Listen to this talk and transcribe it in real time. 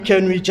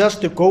Can we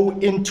just go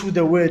into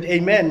the word?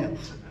 Amen.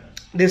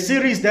 The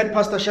series that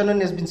Pastor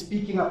Shannon has been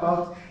speaking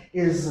about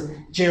is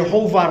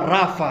Jehovah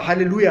Rapha.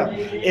 Hallelujah.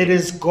 It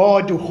is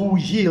God who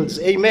heals.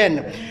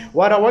 Amen.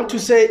 What I want to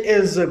say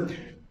is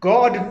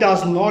God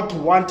does not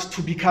want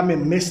to become a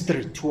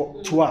mystery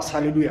to us.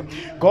 Hallelujah.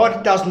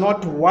 God does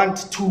not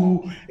want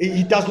to,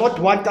 He does not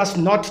want us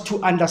not to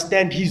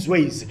understand His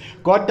ways.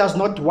 God does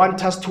not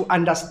want us to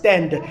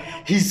understand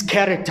His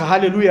character.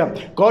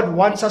 Hallelujah. God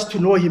wants us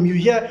to know Him. You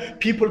hear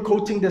people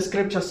quoting the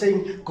scripture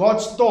saying,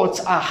 God's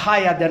thoughts are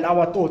higher than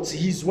our thoughts.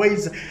 His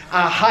ways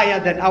are higher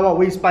than our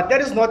ways. But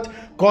that is not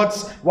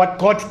what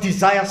God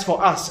desires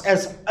for us.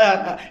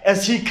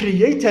 As He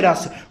created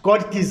us,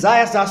 God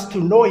desires us to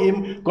know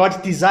Him.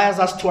 God desires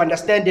us to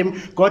understand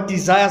Him. God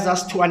desires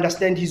us to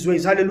understand His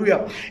ways.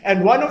 Hallelujah.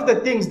 And one of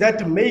the things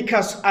that make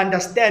us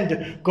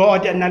understand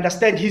God and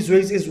understand His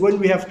ways is when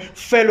we have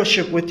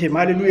fellowship with Him.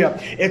 Hallelujah.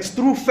 It's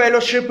through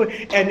fellowship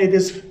and it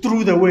is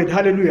through the word.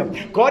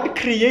 Hallelujah. God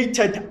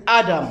created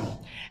Adam,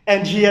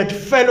 and He had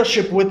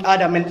fellowship with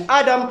Adam, and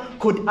Adam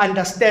could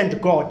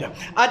understand God.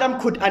 Adam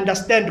could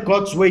understand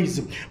God's ways.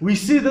 We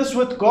see this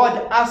with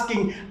God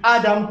asking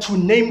Adam to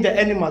name the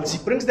animals. He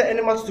brings the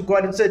animals to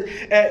God and said,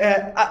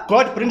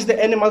 God brings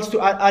the animals to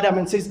Adam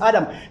and says,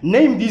 Adam,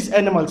 name these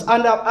animals.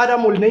 And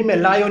Adam will name a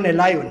lion,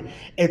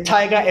 a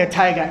tiger,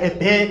 a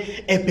bear,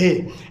 a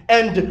bear.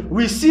 And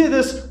we see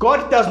this,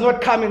 God does not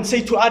come and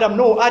say to Adam,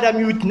 no, Adam,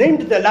 you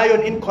named the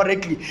lion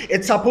incorrectly.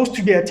 It's supposed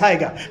to be a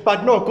tiger.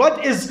 But no,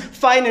 God is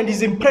fine and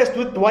is impressed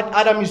with what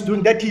Adam is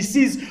doing, that He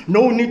sees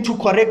no need to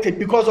correct it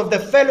because of the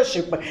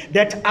fellowship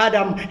that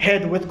Adam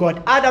had with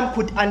God. Adam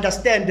could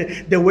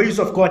understand the ways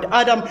of God.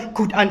 Adam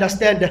could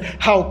understand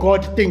how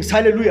God thinks.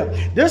 Hallelujah.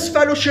 This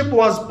fellowship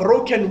was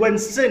broken when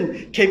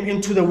sin came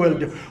into the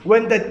world.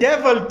 When the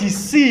devil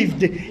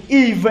deceived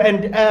Eve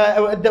and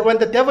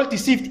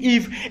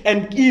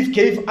Eve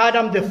gave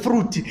Adam the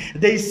fruit,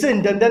 they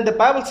sinned. And then the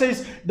Bible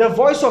says the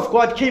voice of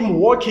God came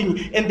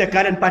walking in the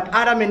garden, but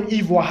Adam and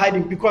Eve were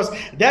hiding because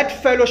that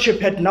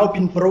fellowship had now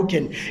been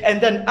broken. And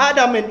then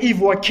Adam and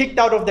Eve were kicked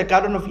out of the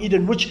Garden of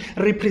Eden, which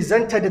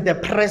represented the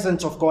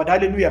presence of God.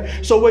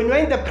 Hallelujah. So when you're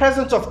in the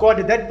presence of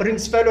God, that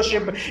brings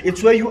fellowship.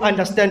 It's where you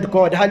understand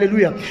God.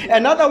 Hallelujah.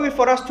 Another way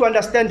for us to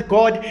understand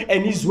God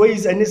and His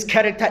ways and His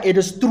character, it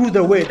is through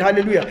the word.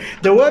 Hallelujah.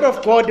 The word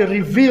of God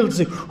reveals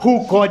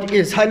who God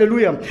is.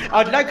 Hallelujah.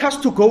 I'd like us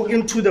to go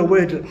into the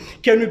word.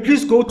 Can we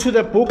please go to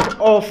the book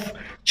of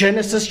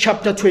Genesis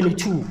chapter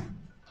 22?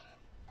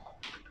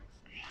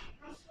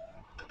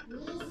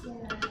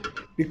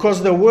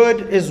 Because the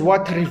word is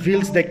what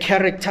reveals the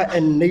character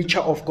and nature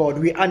of God.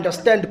 We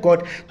understand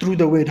God through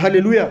the word.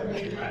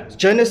 Hallelujah.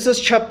 Genesis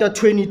chapter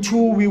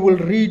 22, we will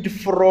read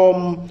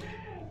from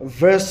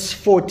verse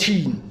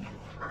 14.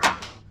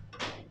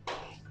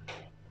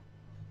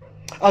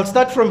 I'll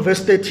start from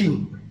verse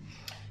 13.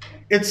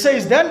 It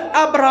says, then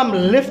Abraham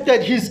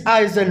lifted his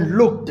eyes and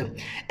looked,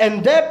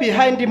 and there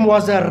behind him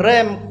was a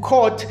ram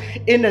caught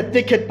in a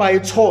thicket by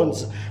its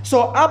horns.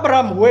 So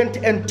Abraham went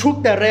and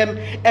took the ram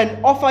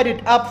and offered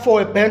it up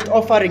for a burnt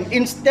offering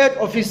instead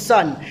of his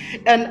son.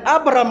 And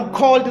Abraham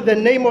called the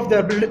name of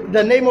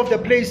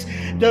the place,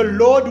 the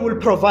Lord will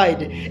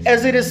provide.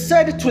 As it is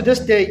said to this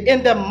day,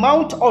 in the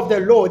mount of the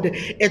Lord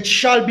it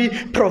shall be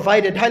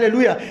provided.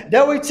 Hallelujah.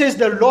 There it says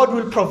the Lord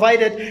will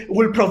provide.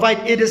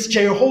 It is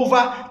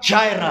Jehovah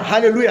Jireh.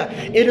 Hallelujah.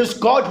 It is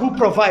God who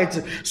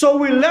provides. So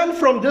we learn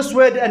from this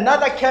word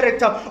another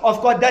character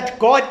of God, that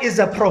God is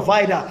a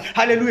provider.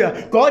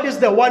 Hallelujah. God is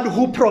the one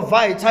who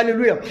provides.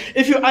 Hallelujah.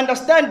 If you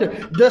understand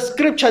the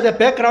scripture, the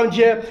background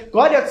here,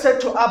 God had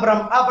said to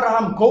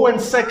Abraham, go and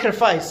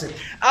sacrifice.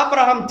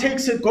 Abraham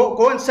takes it,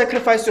 go and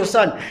sacrifice your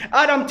son.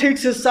 Adam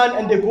takes his son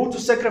and they go to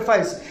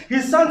sacrifice.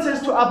 His son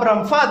says to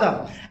Abraham,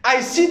 Father, I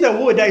see the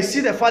wood, I see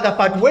the father,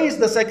 but where is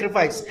the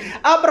sacrifice?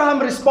 Abraham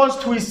responds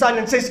to his son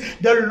and says,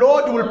 the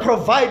Lord will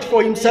provide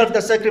for himself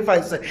the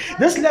sacrifice.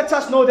 This lets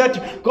us know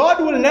that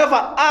God will never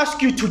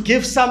ask you to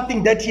give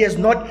something that He has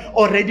not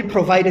already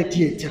provided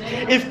yet.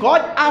 If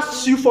God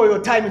asks you for your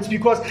time, it's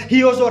because He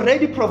has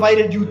already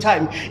provided you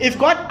time. If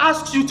God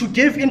asks you to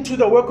give into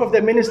the work of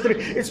the ministry,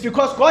 it's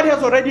because God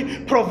has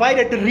already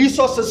provided the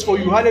resources for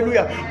you.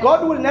 Hallelujah.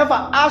 God will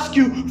never ask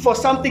you for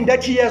something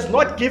that He has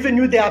not given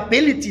you the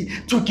ability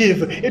to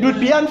give. It would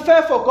be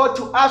unfair for God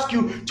to ask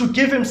you to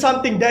give Him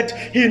something that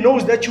He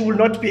knows that you will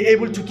not be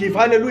able to give.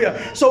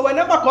 Hallelujah. So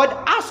whenever God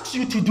asks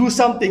you to do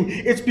something,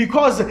 it's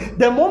because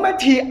the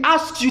moment He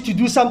asks you to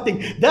do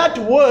something, that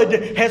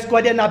word has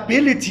got an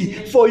ability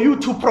for you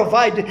to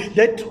provide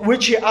that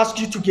which He asked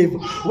you to give.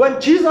 When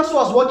Jesus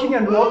was walking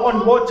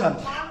on water,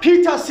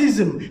 Peter sees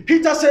Him.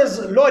 Peter says,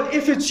 Lord,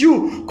 if it's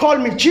you, call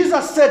me.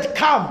 Jesus said,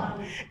 come.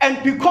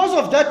 And because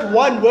of that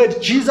one word,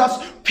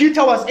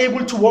 Peter was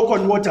able to walk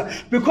on water.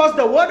 Because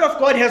the word of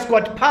God has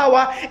got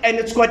power and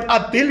it's got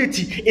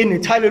ability in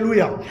it.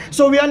 Hallelujah.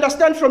 So we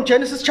understand from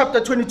Genesis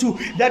chapter 22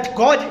 that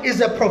God is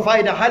a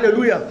provider.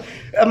 Hallelujah.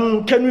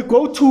 Can we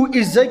go to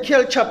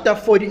Ezekiel chapter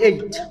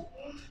 48?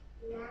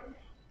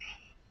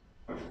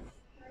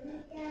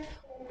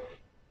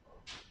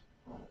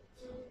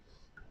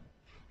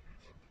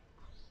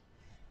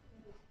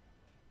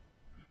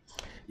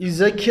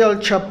 Ezekiel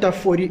chapter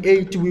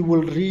 48, we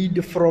will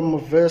read from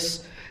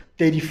verse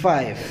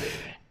 35.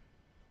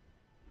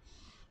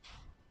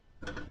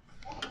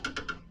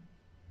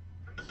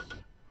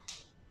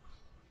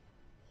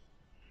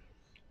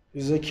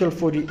 Ezekiel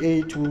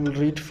 48, we will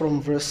read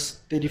from verse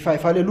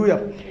 35.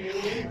 Hallelujah.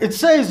 It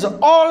says,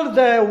 all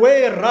the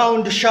way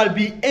round shall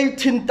be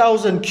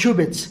 18,000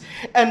 cubits,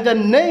 and the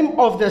name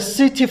of the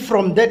city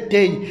from that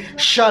day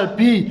shall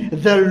be,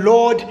 the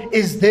Lord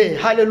is there.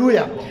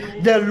 Hallelujah.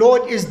 The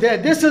Lord is there.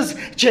 This is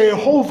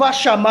Jehovah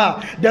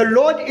Shammah. The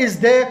Lord is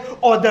there,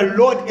 or the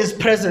Lord is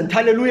present.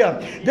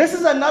 Hallelujah. This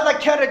is another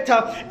character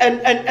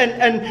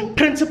and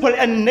principle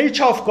and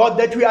nature of God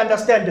that we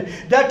understand,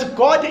 that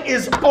God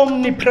is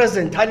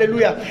omnipresent.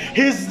 Hallelujah.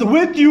 He's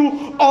with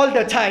you all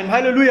the time.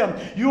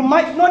 Hallelujah. You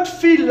might not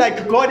feel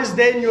like God is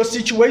there in your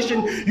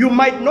situation. You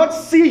might not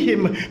see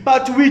him,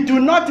 but we do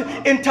not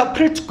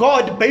interpret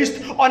God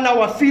based on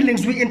our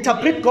feelings. We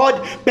interpret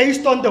God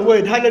based on the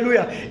word.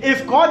 Hallelujah.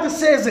 If God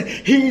says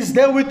he is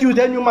there with you,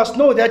 then you must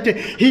know that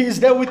he is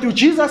there with you.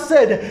 Jesus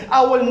said,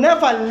 I will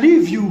never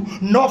leave you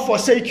nor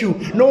forsake you.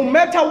 No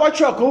matter what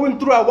you are going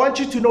through, I want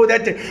you to know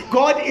that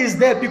God is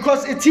there,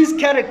 because it's his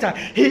character.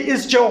 He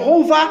is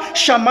Jehovah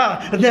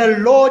Shammah. The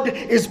Lord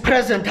is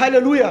present.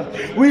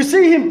 Hallelujah. We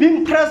see him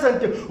being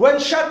present when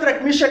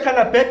Shadrach, Meshach, and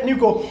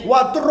Abednego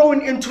were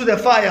thrown into the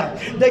fire.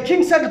 The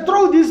king said,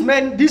 throw these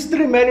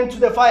three men into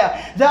the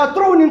fire. They are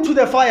thrown into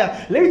the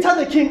fire. Later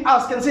the king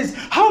asked and says,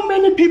 how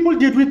many people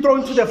did we throw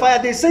into the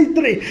fire? They say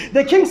 3.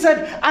 The king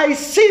said, I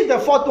see the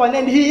 4th one,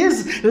 and he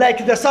is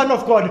like the Son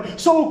of God.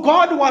 So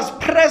God was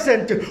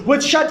present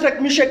with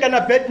Shadrach, Meshach, and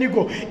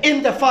Abednego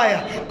in the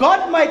fire.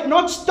 God might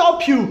not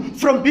stop you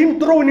from being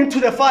thrown into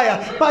the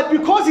fire, but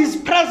because he's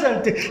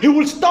present, he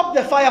will stop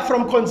the fire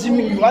from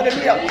consuming you.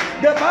 Hallelujah.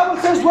 The Bible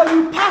says when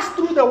you pass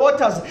through the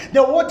waters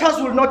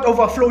will not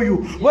overflow you.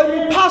 When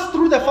you pass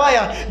through the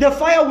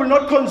fire will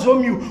not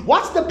consume you.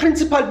 What's the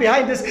principle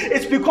behind this?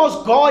 It's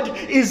because God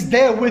is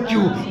there with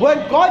you. When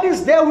God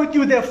is there with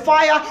you, the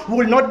fire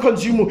will not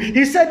consume you.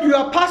 He said you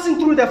are passing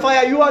through the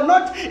fire. You are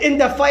not in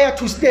the fire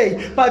to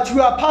stay, but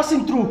you are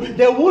passing through.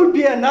 There will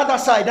be another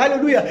side.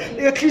 Hallelujah.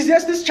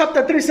 Ecclesiastes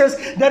chapter 3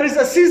 says there is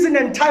a season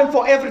and time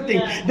for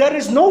everything. There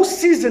is no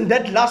season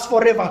that lasts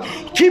forever.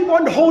 Keep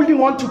on holding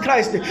on to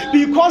Christ,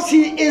 because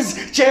he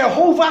is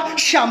Jehovah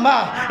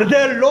Shammah.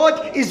 The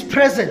Lord is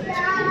present.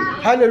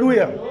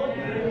 Hallelujah.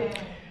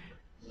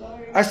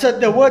 I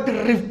said the word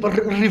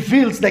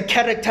reveals the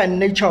character and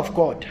nature of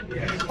God.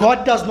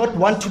 God does not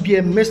want to be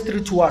a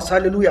mystery to us.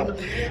 Hallelujah.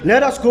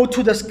 Let us go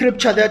to the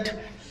scripture that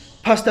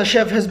Pastor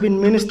Chef has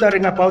been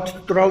ministering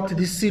about throughout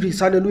this series.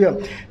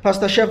 Hallelujah.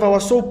 Pastor Chef, I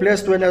was so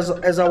blessed when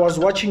as I was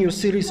watching your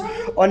series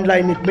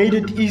online. It made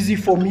it easy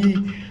for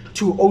me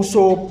to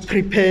also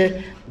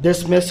prepare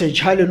this message.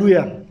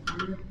 Hallelujah.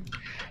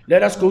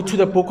 Let us go to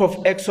the book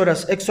of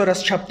Exodus.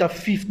 Exodus chapter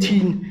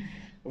 15,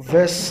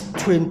 verse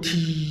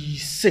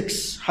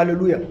 26.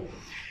 Hallelujah.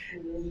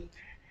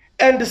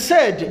 And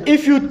said,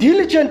 if you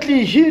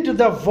diligently heed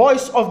the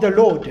voice of the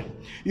Lord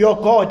your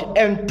God,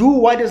 and do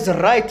what is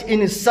right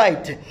in his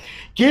sight,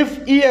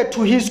 give ear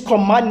to his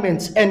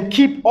commandments, and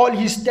keep all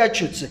his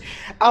statutes,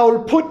 I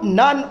will put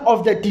none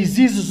of the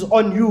diseases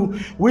on you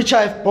which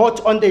I have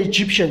brought on the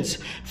Egyptians,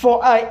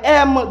 for I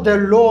am the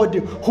Lord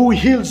who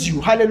heals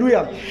you.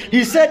 Hallelujah.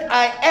 He said,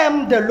 I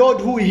am the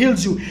Lord who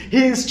heals you.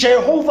 He is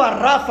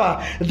Jehovah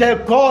Rapha,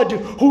 the God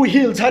who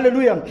heals.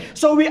 Hallelujah.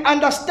 So we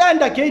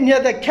understand again here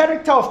the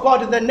character of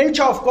God, the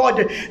nature of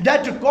God,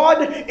 that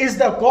God is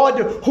the God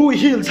who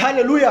heals.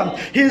 Hallelujah.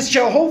 He is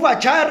Jehovah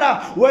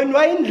Jireh. When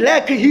we're in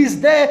lack, he is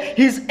there.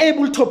 He's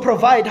able to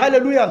provide.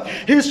 Hallelujah.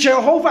 He is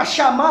Jehovah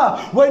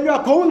Shammah. When you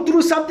are going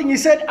through something, he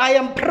said, I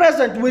am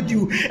present with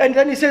you. And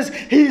then he says,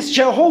 he is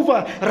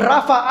Jehovah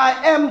Rapha. I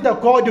am the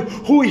God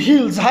who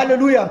heals.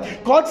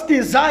 Hallelujah. God's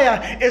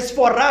desire is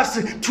for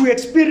us to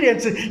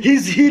experience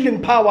his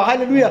healing power.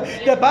 Hallelujah.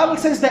 The Bible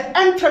says the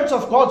entrance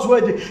of God's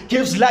word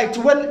gives light.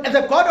 When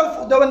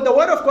the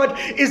word of God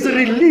is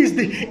released,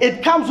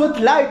 it comes with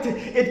light,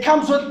 it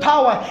comes with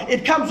power,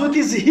 it comes with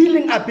his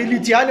healing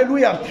ability.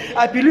 Hallelujah.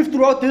 I believe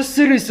throughout this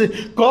series,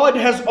 God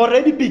has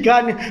already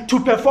begun to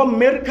perform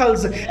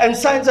miracles and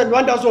signs and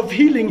wonders of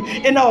healing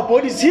in our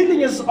bodies.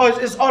 Healing is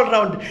all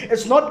around.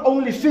 It's not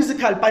only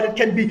physical, but it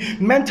can be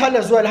mental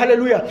as well.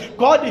 Hallelujah.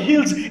 God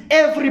heals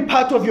every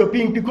part of your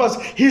being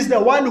because he's the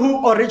one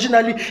who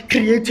originally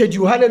created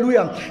you.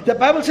 Hallelujah. The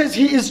Bible says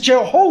he is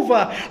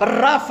Jehovah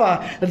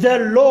Rapha, the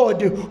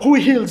Lord who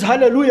heals.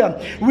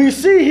 Hallelujah. We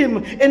see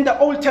him in the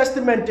Old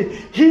Testament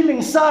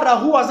healing Sarah,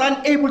 who was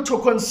unable to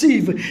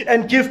conceive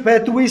and give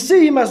birth. We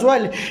see him as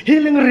well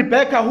healing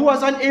Rebecca, who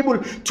was unable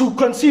to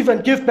conceive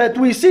and give birth.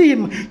 We see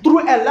him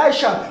through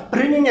Elisha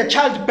bringing a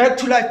child back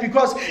to life,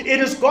 because it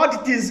is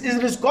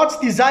God's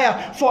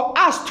desire for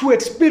us to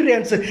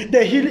experience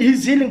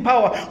his healing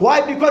power.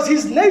 Why? Because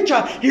his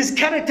nature, his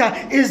character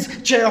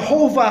is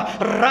Jehovah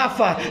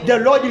Rapha, the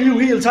Lord who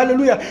heals.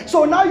 Hallelujah.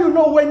 So now you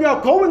know, when you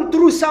are going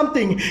through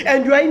something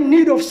and you are in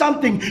need of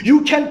something,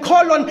 you can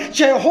call on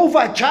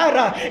Jehovah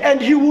Jireh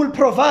and he will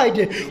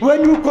provide.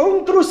 When you're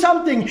going through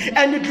something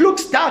and it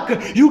looks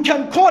dark, you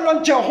can call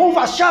on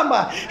Jehovah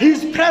Shammah.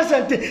 He's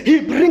present. He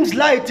brings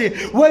light.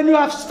 When you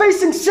are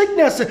facing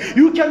sickness,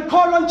 you can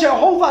call on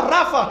Jehovah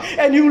Rapha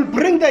and he will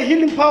bring the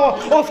healing power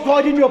of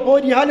God in your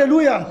body.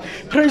 Hallelujah.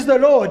 Praise the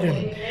Lord.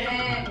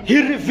 Amen. He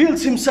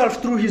reveals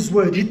himself through his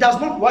word. He does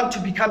not want to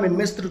become a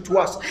mystery to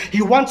us.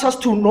 He wants us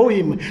to know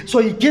him. So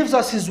he gives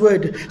us his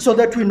word so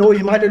that we know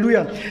him.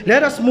 Hallelujah.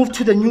 Let us move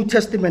to the New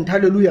Testament.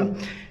 Hallelujah.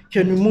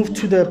 Can we move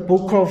to the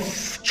book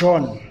of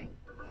John?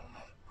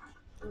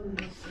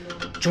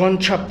 John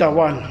chapter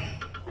 1.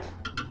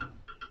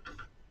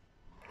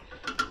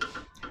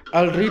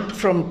 I'll read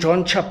from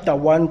John chapter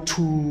 1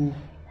 to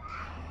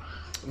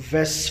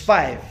verse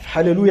 5.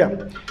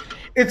 Hallelujah.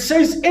 It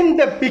says, in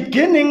the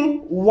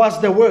beginning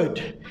was the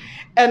Word,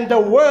 and the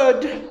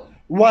Word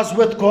was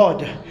with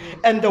God,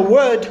 and the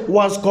Word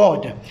was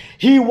God.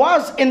 He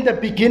was in the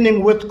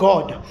beginning with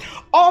God.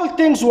 All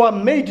things were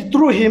made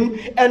through him,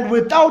 and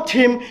without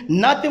him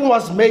nothing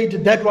was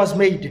made that was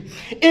made.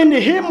 In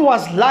him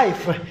was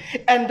life,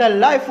 and the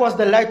life was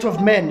the light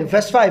of men.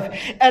 Verse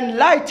 5. And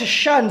light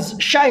shines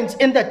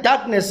in the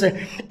darkness,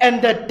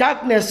 and the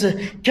darkness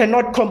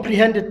cannot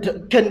comprehend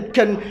it.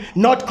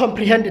 Cannot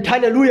comprehend it.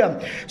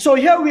 Hallelujah. So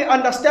here we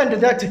understand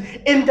that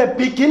in the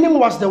beginning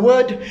was the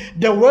Word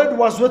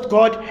was with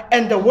God,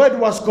 and the Word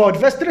was God.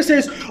 Verse 3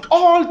 says,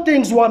 all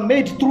things were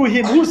made through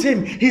him. Who's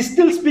him? He's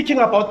still speaking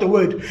about the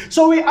Word.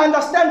 So we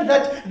understand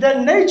that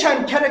the nature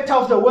and character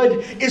of the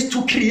Word is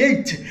to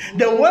create.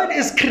 The Word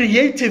is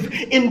creative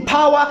in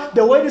power.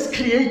 The Word is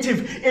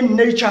creative in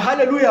nature.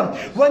 Hallelujah.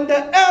 When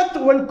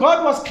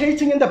God was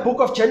creating in the book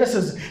of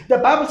Genesis, the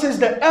Bible says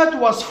the earth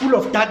was full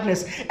of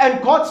darkness,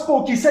 and God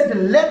spoke. He said,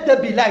 let there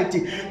be light.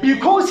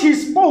 Because he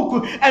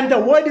spoke and the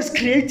Word is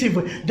creative,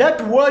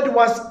 that Word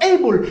was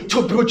able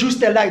to produce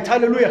the light.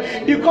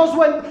 Hallelujah. Because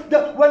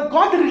when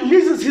God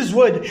releases his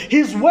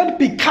word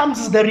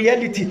becomes the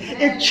reality.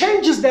 It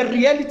changes the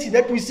reality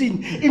that we see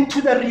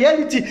into the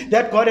reality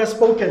that God has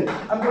spoken.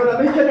 I'm going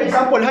to make an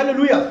example.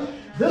 Hallelujah.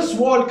 This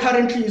wall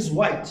currently is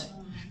white.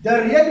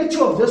 The reality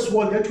of this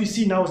wall that we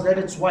see now is that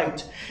it's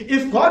white.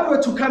 If God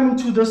were to come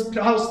into this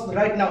house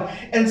right now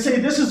and say,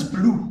 this is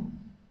blue,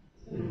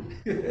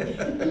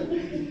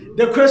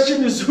 the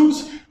question is,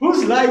 who's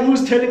lying,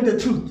 who's telling the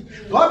truth?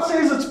 God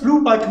says it's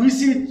blue, but we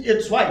see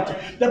it's white.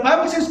 The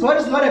Bible says God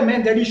is not a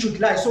man that he should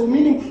lie. So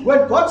meaning,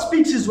 when God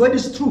speaks, his word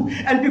is true.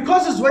 And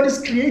because his word is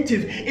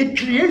creative, it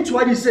creates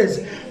what he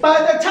says. By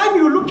the time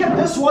you look at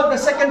this word the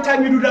second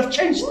time, it would have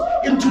changed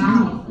into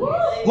blue.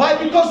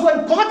 Why? Because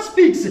when God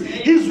speaks,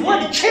 his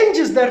word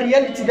changes the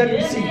reality that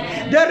we see.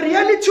 The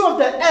reality of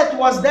the earth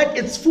was that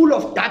it's full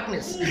of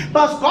darkness.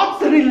 But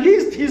God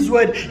released his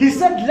word. He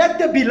said, let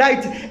there be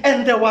light,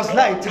 and there was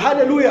light.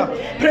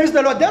 Hallelujah. Praise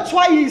the Lord. That's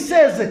why he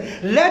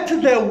says, let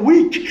the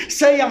weak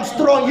say I'm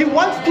strong. He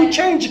wants to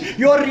change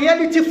your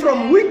reality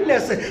from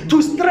weakness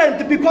to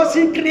strength, because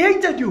he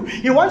created you.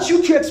 He wants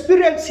you to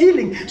experience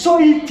healing.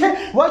 So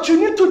what you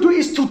need to do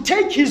is to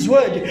take his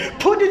word,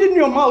 put it in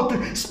your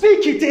mouth,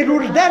 speak it. It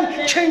will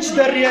then change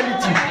the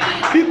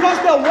reality. Because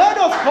the word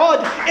of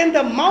God in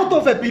the mouth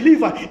of a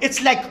believer,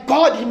 it's like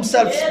God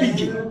himself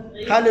speaking.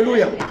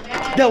 Hallelujah.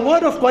 The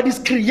word of God is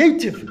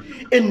creative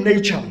in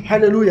nature.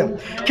 Hallelujah.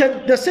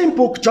 The same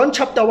book, John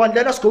chapter 1,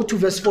 let us go to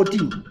verse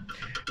 14.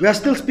 We are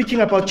still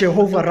speaking about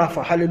Jehovah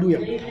Rapha.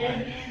 Hallelujah.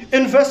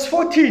 In verse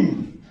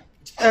 14,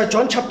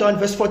 John chapter 1,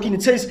 verse 14,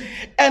 it says,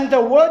 and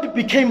the word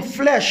became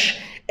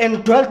flesh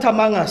and dwelt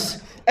among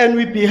us, and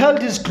we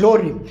beheld his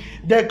glory,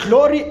 the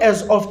glory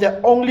as of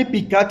the only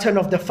begotten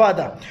of the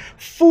Father,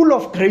 full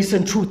of grace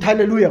and truth.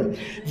 Hallelujah.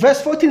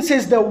 Verse 14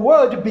 says the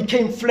word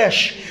became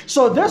flesh.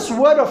 So this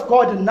word of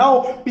God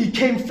now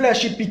became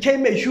flesh. It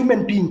became a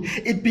human being.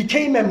 It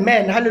became a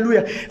man.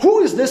 Hallelujah.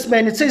 Who is this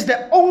man? It says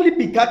the only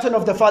begotten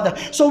of the Father.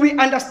 So we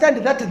understand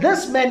that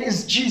this man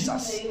is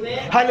Jesus.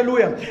 Amen.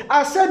 Hallelujah.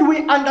 I said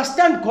we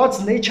understand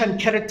God's nature and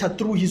character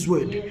through his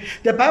word.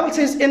 The Bible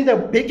says in the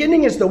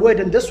beginning is the word,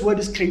 and this word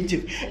is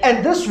creative.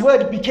 And this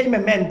word became a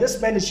man.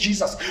 This man is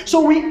Jesus.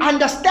 So we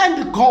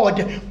understand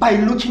God by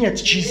looking at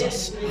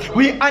Jesus.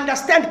 We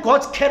understand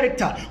God's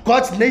character,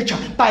 God's nature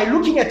by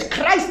looking at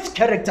Christ's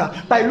character,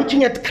 by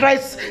looking at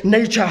Christ's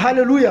nature.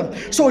 Hallelujah.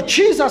 So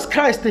Jesus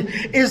Christ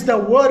is the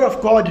word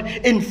of God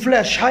in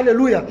flesh.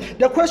 Hallelujah.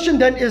 The question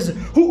then is,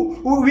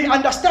 who we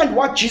understand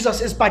what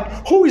Jesus is, but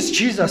who is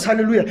Jesus?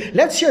 Hallelujah.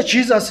 Let's hear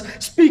Jesus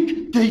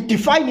speak,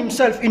 define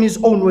himself in his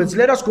own words.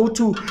 Let us go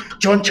to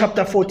John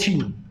chapter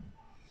 14.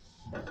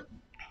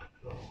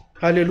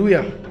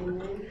 Hallelujah.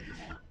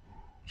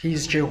 He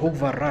is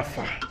Jehovah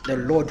Rapha, the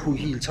Lord who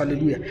heals.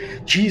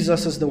 Hallelujah.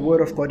 Jesus is the Word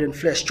of God in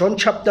flesh. John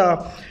chapter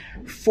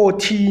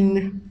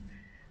 14.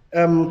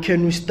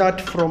 Can we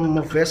start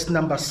from verse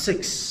number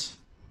 6?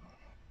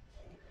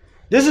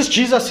 This is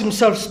Jesus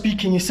himself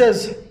speaking. He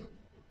says,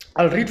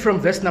 I'll read from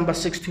verse number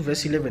 6 to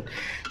verse 11.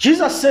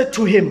 Jesus said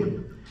to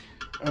him,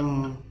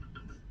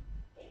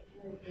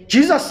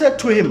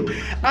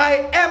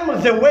 I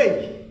am the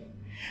way,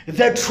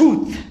 the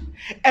truth,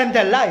 and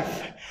the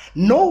life.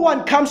 No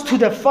one comes to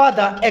the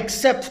Father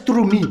except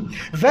through me.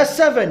 Verse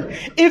 7,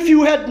 if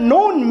you had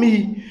known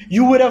me,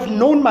 you would have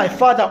known my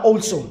Father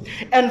also.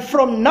 And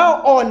from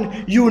now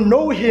on, you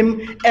know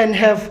him and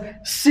have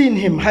seen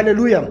him.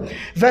 Hallelujah.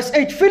 Verse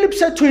 8, Philip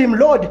said to him,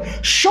 Lord,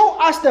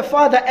 show us the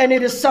Father, and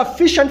it is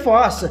sufficient for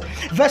us.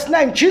 Verse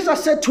 9,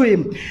 Jesus said to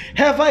him,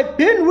 have I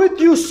been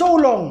with you so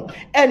long,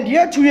 and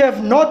yet you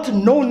have not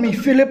known me,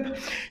 Philip?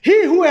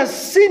 He who has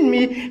seen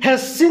me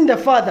has seen the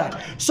Father.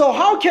 So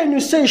how can you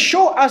say,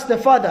 show us the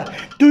Father?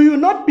 Do you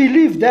not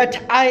believe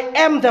that I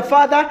am the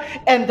Father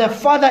and the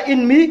Father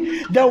in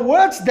me? The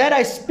words that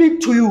I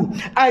speak to you,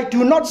 I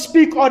do not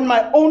speak on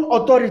my own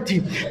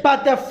authority,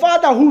 but the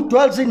Father who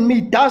dwells in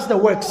me does the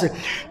works.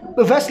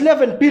 Verse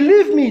 11,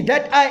 believe me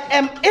that I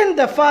am in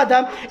the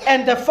Father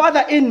and the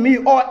Father in me,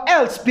 or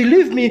else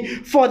believe me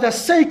for the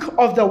sake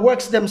of the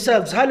works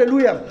themselves.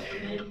 Hallelujah.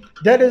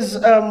 That is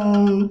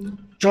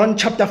John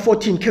chapter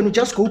 14. Can we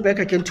just go back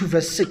again to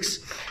verse 6?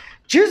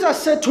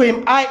 Jesus said to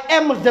him, I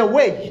am the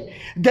way,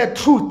 the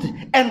truth,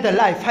 and the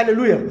life.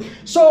 Hallelujah.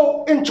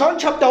 So in John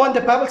chapter 1,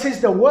 the Bible says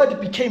the Word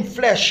became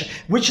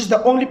flesh, which is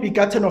the only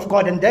begotten of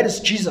God, and that is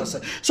Jesus.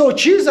 So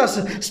Jesus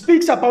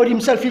speaks about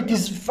himself. He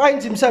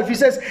defines himself. He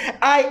says,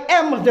 I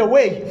am the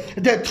way,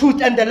 the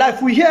truth, and the life.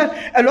 We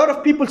hear a lot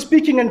of people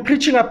speaking and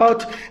preaching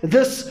about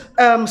this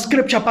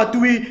scripture, but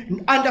do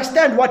we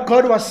understand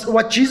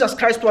what Jesus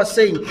Christ was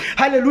saying?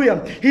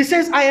 Hallelujah. He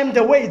says, I am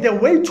the way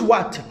to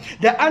what?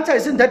 The answer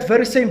is in that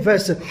very same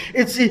verse.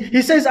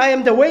 He says, I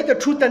am the way, the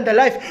truth, and the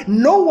life.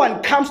 No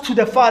one comes to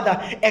the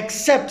Father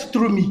except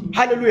through me.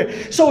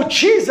 Hallelujah. So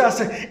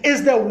Jesus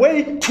is the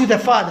way to the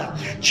Father.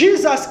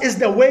 Jesus is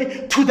the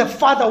way to the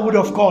fatherhood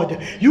of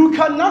God. You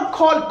cannot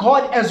call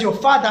God as your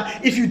Father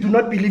if you do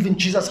not believe in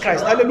Jesus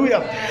Christ.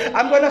 Hallelujah.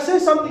 I'm going to say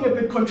something a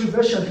bit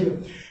controversial here.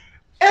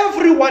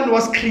 Everyone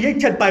was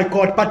created by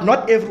God, but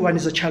not everyone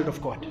is a child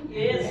of God.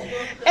 Yes.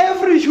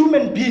 Every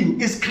human being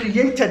is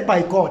created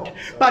by God,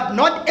 but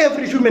not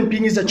every human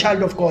being is a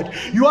child of God.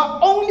 You are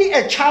only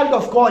a child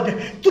of God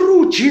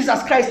through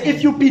Jesus Christ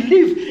if you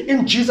believe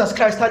in Jesus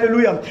Christ.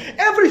 Hallelujah.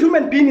 Every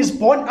human being is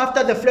born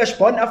after the flesh,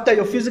 born after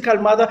your physical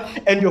mother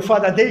and your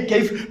father. They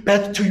gave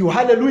birth to you.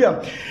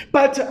 Hallelujah.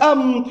 But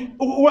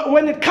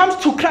when it comes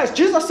to Christ,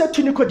 Jesus said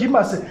to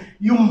Nicodemus,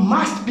 you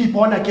must be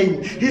born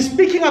again. He's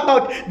speaking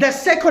about the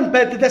second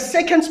birth, the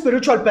second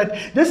spiritual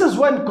birth. This is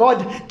when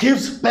God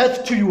gives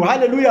birth to you.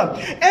 Hallelujah.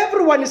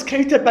 Everyone is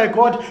created by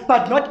God,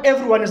 but not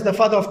everyone is the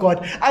father of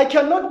God. I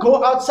cannot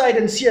go outside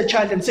and see a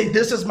child and say,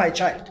 this is my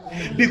child.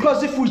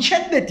 Because if we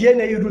check the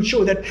DNA, it will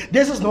show that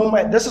this is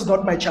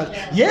not my child.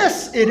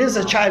 Yes, it is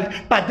a child,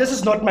 but this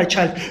is not my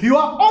child. You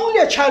are only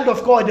a child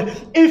of God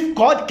if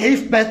God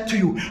gave birth to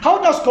you.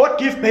 How does God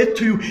give birth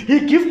to you?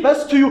 He gives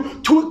birth to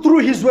you through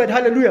his word.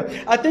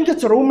 Hallelujah. I think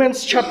it's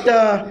Romans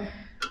chapter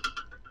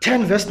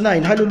 10 verse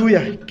 9.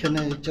 Hallelujah. Can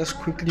I just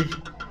quickly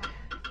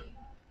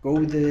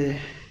go there?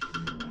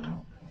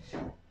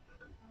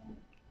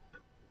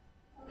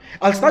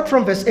 I'll start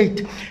from verse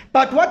 8.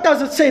 But what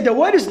does it say? The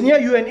word is near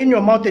you and in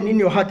your mouth and in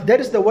your heart. That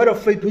is the word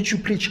of faith which you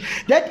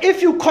preach. That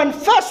if you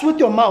confess with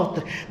your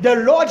mouth the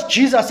Lord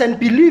Jesus and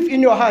believe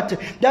in your heart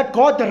that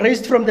God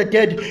raised from the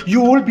dead,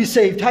 you will be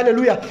saved.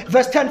 Hallelujah.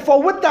 Verse 10.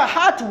 For with the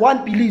heart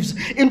one believes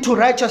into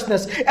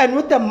righteousness, and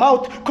with the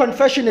mouth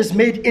confession is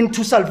made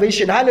into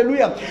salvation.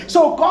 Hallelujah.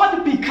 So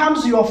God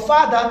becomes your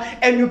father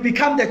and you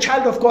become the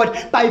child of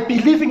God by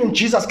believing in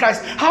Jesus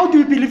Christ. How do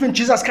you believe in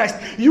Jesus Christ?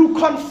 You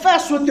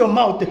confess with your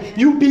mouth.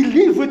 You believe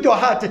with your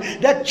heart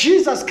that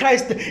Jesus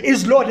Christ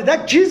is Lord,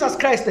 that Jesus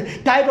Christ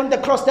died on the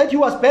cross, that he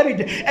was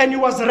buried and he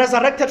was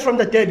resurrected from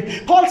the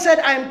dead. Paul said,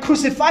 I am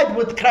crucified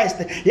with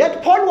Christ.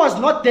 Yet Paul was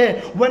not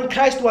there when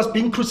Christ was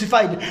being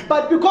crucified.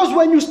 But because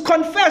when you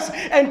confess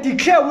and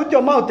declare with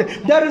your mouth,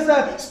 there is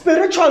a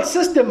spiritual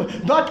system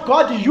that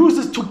God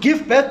uses to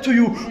give birth to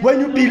you when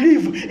you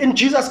believe in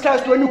Jesus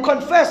Christ, when you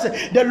confess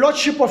the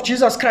Lordship of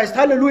Jesus Christ.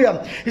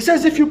 Hallelujah. He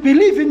says, if you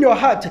believe in your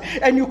heart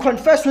and you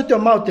confess with your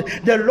mouth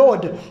the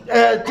Lord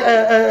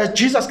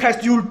Jesus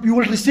Christ, you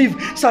will receive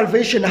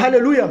salvation.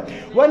 Hallelujah.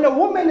 When a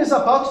woman is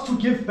about to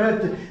give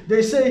birth,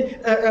 they say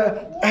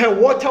her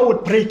water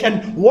would break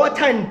and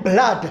water and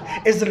blood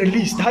is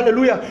released.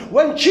 Hallelujah.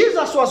 When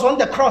Jesus was on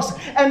the cross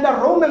and the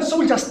Roman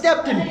soldier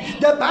stepped in,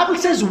 the Bible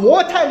says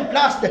water and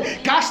blood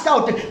gushed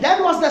out.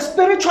 That was the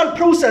spiritual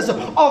process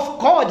of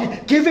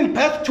God giving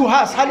birth to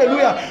us.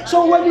 Hallelujah.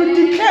 So when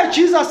we declare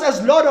Jesus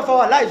as Lord of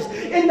our lives,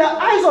 in the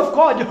eyes of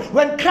God,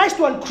 when Christ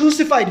was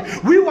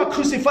crucified, we were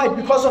crucified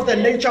because of the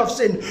nature nature of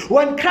sin.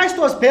 When Christ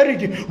was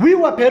buried, we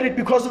were buried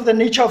because of the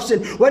nature of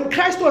sin. When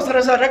Christ was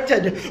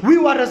resurrected, we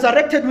were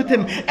resurrected with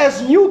him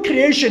as new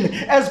creation,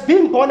 as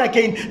being born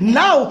again.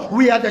 Now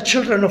we are the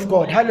children of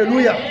God.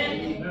 Hallelujah.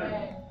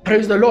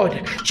 Praise the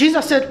Lord.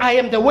 Jesus said, I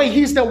am the way.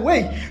 He is the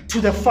way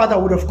to the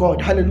fatherhood of God.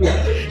 Hallelujah.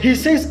 He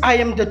says, I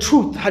am the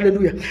truth.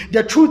 Hallelujah.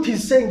 The truth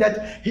is saying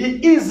that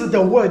he is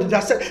the word.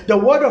 The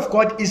word of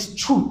God is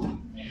truth.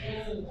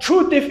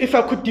 Truth, if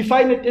I could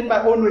define it in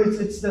my own way,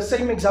 it's the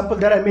same example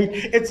that I made.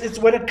 It's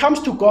when it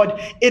comes to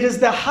God, it is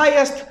the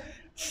highest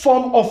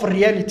form of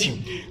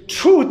reality.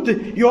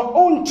 Truth, your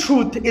own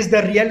truth, is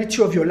the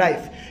reality of your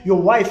life. Your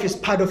wife is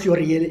part of your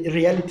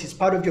reality, is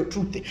part of your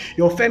truth.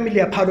 Your family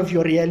are part of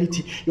your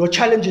reality. Your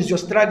challenges, your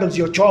struggles,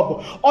 your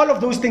job, all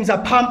of those things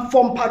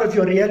form part of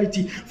your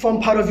reality,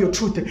 form part of your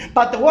truth.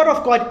 But the word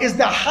of God is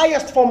the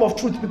highest form of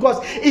truth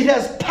because it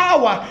has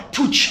power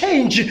to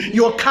change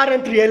your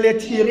current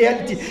reality.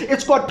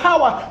 It's got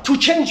power to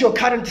change your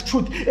current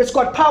truth. It's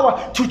got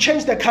power to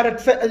change the current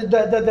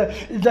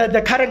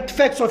the current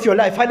facts of your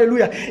life.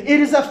 Hallelujah. It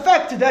is a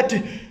fact that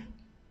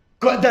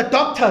the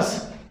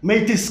doctors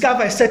may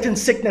discover a certain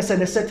sickness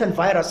and a certain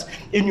virus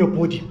in your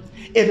body.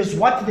 It is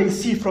what they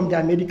see from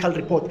their medical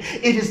report.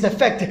 It is the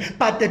fact.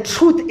 But the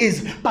truth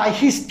is, by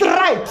his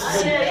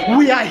stripes,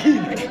 we are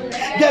healed.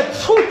 The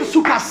truth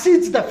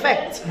supersedes the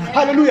fact.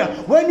 Hallelujah.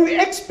 When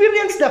you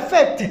experience the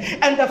fact,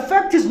 and the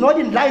fact is not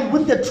in line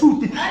with the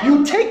truth,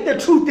 you take the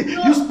truth,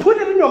 you put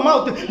it in your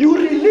mouth, you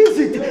release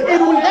it, it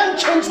will then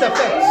change the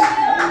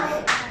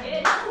facts.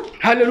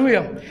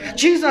 Hallelujah.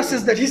 Jesus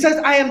says that. He says,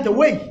 I am the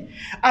way,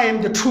 I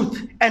am the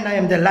truth, and I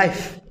am the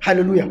life.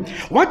 Hallelujah.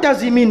 What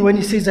does he mean when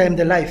he says I am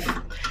the life?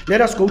 Let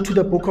us go to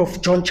the book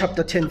of John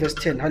chapter 10 verse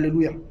 10.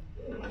 Hallelujah.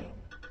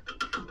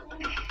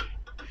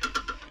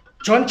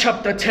 John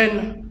chapter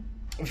 10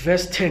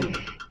 verse 10.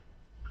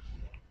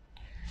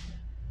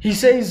 He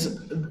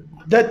says,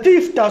 the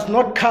thief does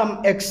not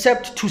come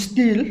except to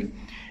steal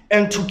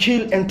and to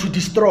kill and to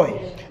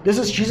destroy. This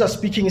is Jesus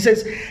speaking. He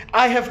says,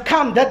 I have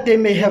come that they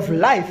may have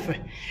life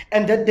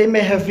and that they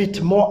may have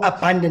it more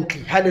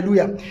abundantly.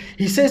 Hallelujah.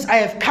 He says, I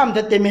have come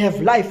that they may have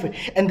life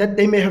and that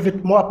they may have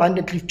it more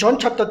abundantly. John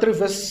chapter 3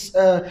 verse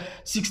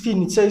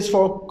 16, it says,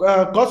 for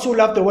God so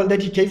loved the world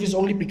that he gave his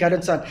only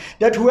begotten son,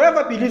 that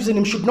whoever believes in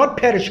him should not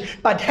perish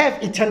but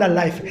have eternal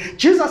life.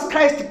 Jesus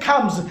Christ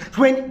comes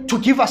to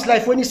give us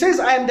life. When he says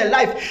I am the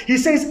life, he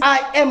says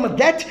I am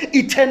that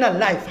eternal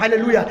life.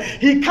 Hallelujah.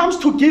 He comes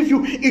to give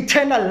you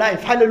eternal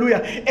life.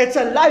 Hallelujah. It's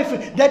a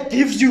life that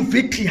gives you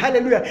victory.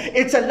 Hallelujah.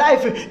 It's a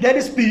life that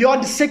is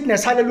beyond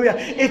sickness. Hallelujah.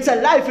 It's a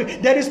life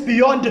that is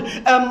beyond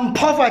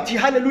poverty.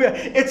 Hallelujah.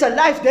 It's a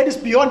life that is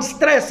beyond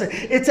stress.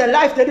 It's a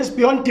life that is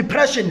beyond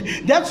depression.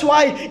 That's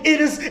why it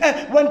is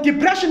when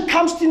depression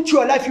comes into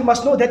your life, you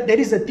must know that there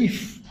is a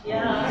thief.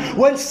 Yeah.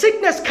 When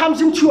sickness comes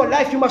into your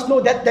life, you must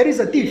know that there is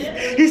a thief.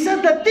 Yeah. He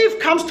said the thief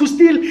comes to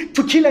steal,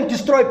 to kill and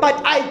destroy,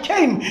 but I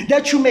came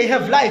that you may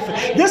have life.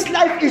 This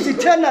life is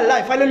eternal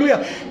life.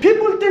 Hallelujah.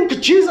 People think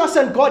Jesus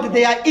and God,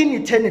 they are in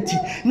eternity.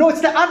 No,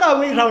 it's the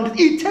other way around.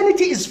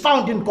 Eternity is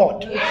found in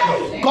God.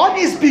 Yes. God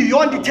is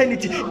beyond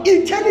eternity.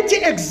 Eternity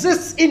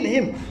exists in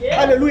him. Yes.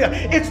 Hallelujah.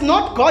 It's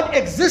not God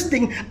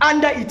existing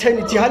under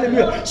eternity.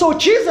 Hallelujah. So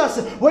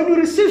Jesus, when you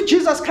receive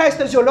Jesus Christ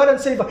as your Lord and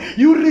Savior,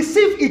 you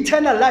receive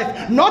eternal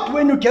life. Not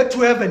when you get to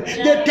heaven.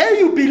 The day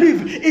you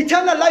believe,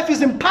 eternal life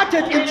is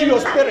imparted into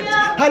your spirit.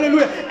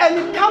 Hallelujah. And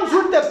it comes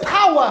with the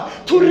power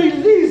to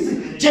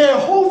release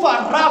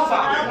Jehovah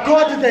Rapha,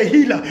 God the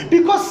healer.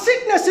 Because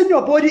sickness in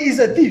your body is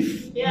a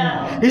thief.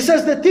 He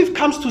says the thief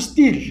comes to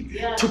steal,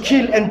 to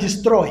kill and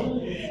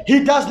destroy.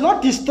 He does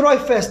not destroy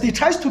first. He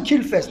tries to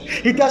kill first.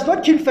 He does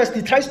not kill first.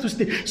 He tries to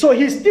steal. So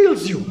he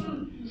steals you.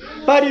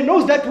 But he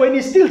knows that when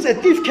he steals, a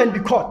thief can be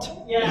caught.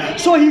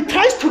 So he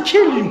tries to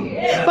kill you.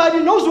 But he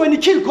knows when he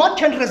kills, God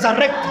can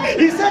resurrect.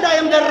 He said, I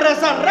am the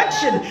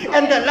resurrection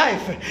and the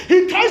life.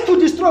 He tries to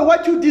destroy.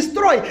 What you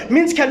destroy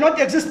means cannot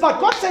exist. But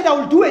God said, I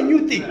will do a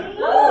new thing.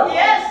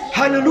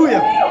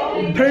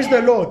 Hallelujah. Praise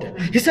the Lord.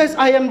 He says,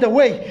 I am the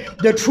way,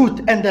 the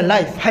truth, and the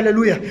life.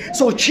 Hallelujah.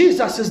 So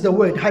Jesus is the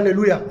word.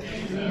 Hallelujah.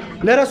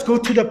 Let us go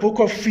to the book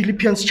of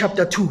Philippians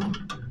chapter 2.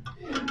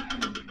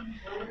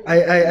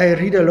 I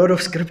read a lot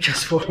of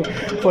scriptures.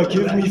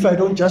 Forgive me if I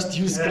don't just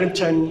use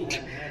scripture and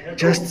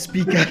just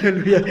speak.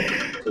 Hallelujah.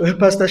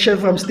 Pastor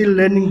Chef, I'm still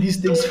learning these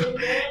things.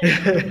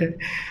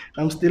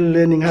 I'm still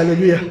learning.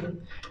 Hallelujah.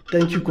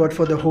 Thank you, God,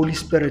 for the Holy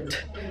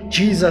Spirit.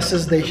 Jesus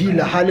is the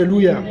healer.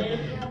 Hallelujah.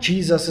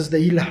 Jesus is the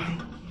healer.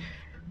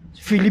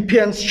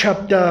 Philippians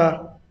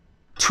chapter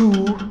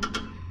 2,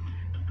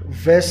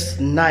 verse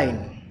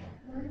 9.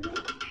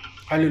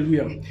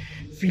 Hallelujah.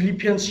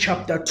 Philippians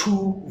chapter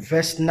 2,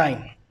 verse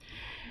 9.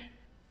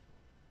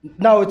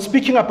 Now it's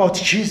speaking about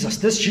Jesus,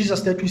 this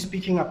Jesus that we're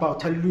speaking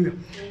about. Hallelujah.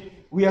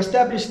 We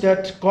established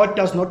that God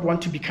does not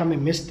want to become a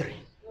mystery.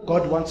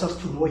 God wants us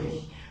to know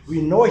him.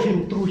 We know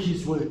him through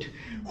his word.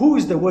 Who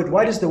is the word?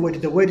 What is the word?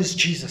 The word is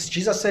Jesus.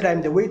 Jesus said, I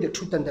am the way, the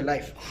truth, and the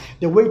life.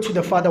 The way to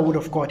the fatherhood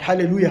of God.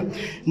 Hallelujah.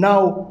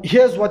 Now,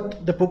 here's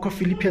what the book of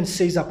Philippians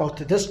says about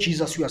this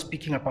Jesus we are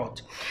speaking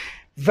about.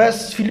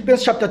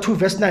 Philippians chapter 2,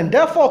 verse 9.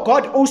 Therefore,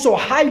 God also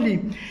highly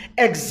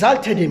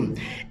exalted him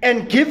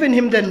and given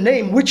him the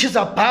name which is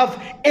above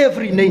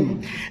every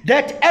name,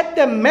 that at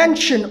the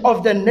mention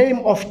of the name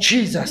of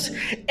Jesus,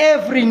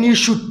 every knee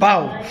should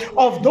bow,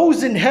 of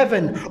those in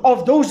heaven,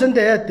 of those in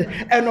the earth,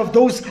 and of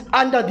those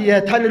under the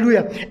earth.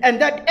 Hallelujah.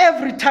 And that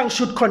every tongue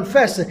should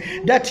confess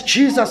that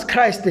Jesus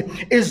Christ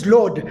is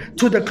Lord,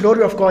 to the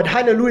glory of God.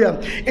 Hallelujah.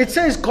 It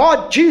says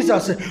God,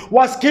 Jesus,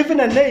 was given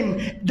a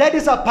name that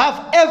is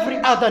above every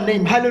other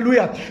name.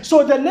 Hallelujah.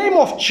 So the name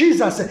of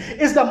Jesus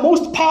is the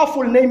most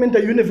powerful name in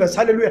the universe.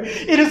 Hallelujah.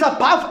 It is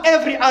above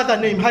every other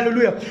name.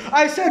 Hallelujah.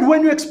 I said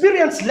when you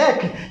experience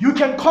lack, you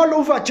can call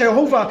over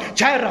Jehovah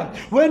Jireh.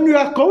 When you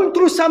are going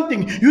through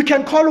something, you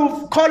can call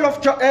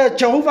of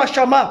Jehovah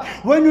Shammah.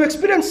 When you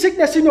experience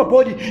sickness in your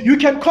body, you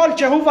can call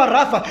Jehovah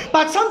Rapha.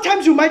 But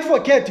sometimes you might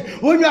forget,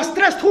 when you are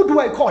stressed, who do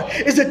I call?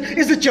 Is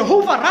it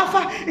Jehovah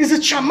Rapha? Is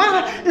it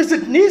Shammah? Is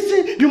it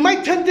Nisi? You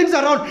might turn things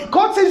around.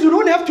 God says you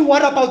don't have to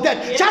worry about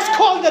that. Just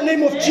call the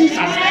name of Jesus.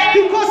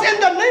 Because in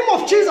the name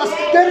of Jesus,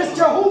 there is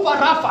Jehovah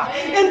Rapha.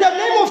 In the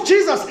name of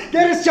Jesus,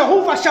 there is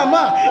Jehovah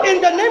Shammah.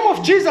 In the name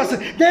of Jesus,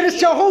 there is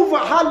Jehovah.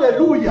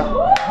 Hallelujah.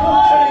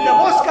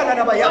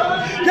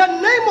 The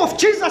name of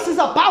Jesus is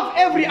above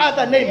every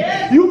other name.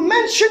 You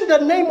mention the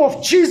name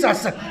of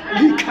Jesus.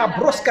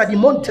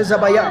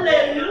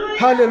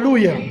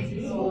 Hallelujah.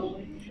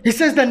 He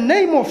says the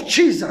name of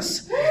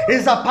Jesus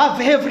is above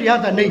every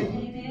other name.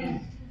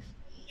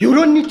 You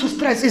don't need to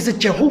stress, is it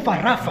Jehovah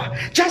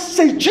Rapha? Just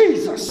say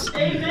Jesus.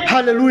 Amen.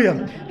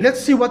 Hallelujah. Let's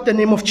see what the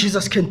name of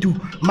Jesus can do.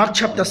 Mark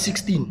chapter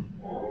 16.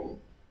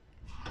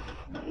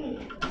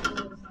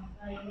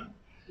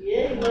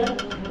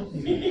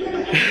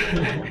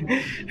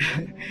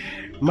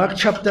 Mark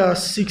chapter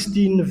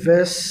 16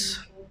 verse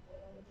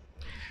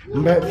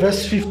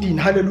 15.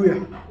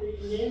 Hallelujah.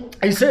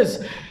 He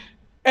says,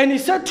 and he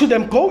said to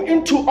them, go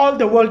into all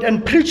the world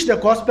and preach the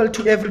gospel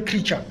to every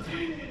creature.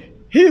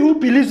 He who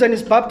believes and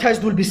is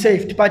baptized will be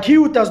saved, but he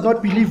who does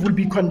not believe will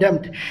be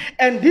condemned.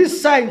 And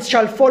these signs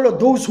shall follow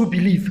those who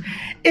believe.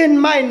 In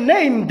my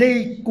name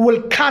they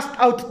will cast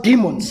out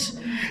demons.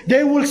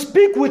 They will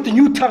speak with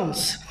new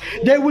tongues.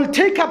 They will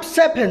take up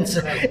serpents.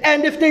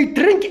 And if they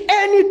drink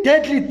any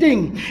deadly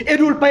thing, it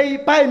will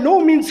by no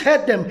means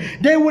hurt them.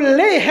 They will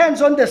lay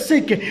hands on the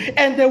sick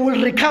and they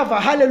will recover.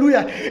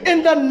 Hallelujah.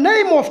 In the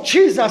name of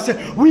Jesus,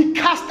 we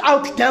cast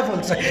out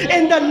devils.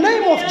 In the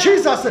name of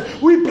Jesus,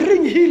 we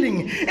bring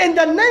healing. In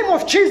the name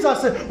of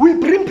Jesus, we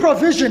bring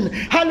provision.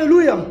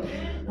 Hallelujah.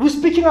 We're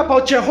speaking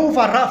about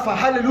Jehovah Rapha.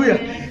 Hallelujah.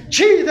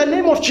 The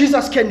name of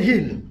Jesus can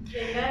heal.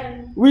 Amen.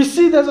 We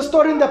see there's a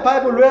story in the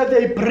Bible where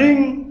they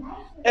bring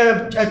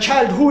a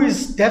child who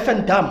is deaf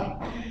and dumb.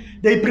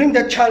 They bring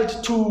that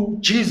child to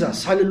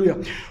Jesus.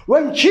 Hallelujah.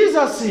 When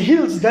Jesus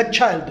heals that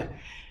child,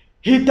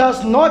 he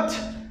does not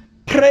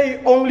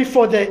pray only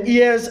for the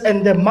ears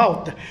and the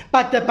mouth,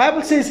 but the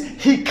Bible says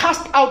he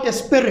cast out a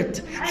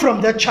spirit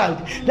from that child.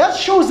 That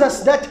shows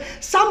us that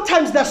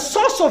sometimes the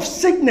source of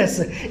sickness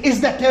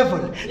is the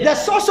devil. The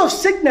source of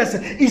sickness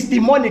is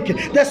demonic.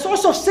 The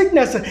source of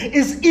sickness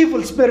is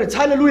evil spirits.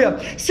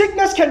 Hallelujah.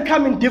 Sickness can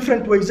come in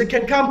different ways. It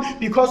can come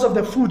because of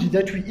the food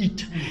that we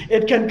eat.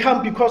 It can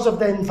come because of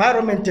the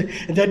environment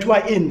that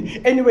we're in.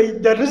 Anyway,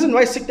 the reason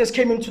why sickness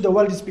came into the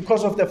world is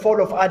because of the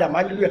fall of Adam.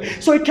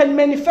 Hallelujah. So it can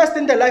manifest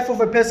in the life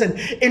of a person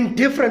in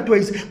different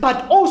ways,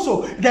 but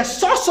also the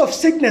source of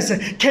sickness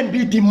can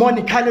be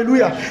demonic.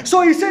 Hallelujah.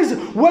 So he says,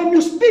 when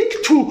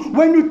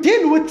you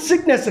deal with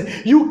sickness,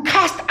 you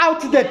cast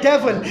out the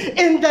devil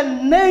in the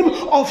name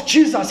of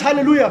Jesus.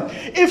 Hallelujah.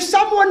 If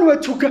someone were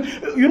to,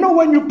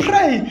 when you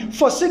pray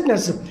for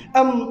sickness,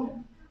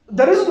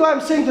 the reason why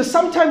I'm saying this,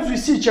 sometimes we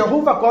see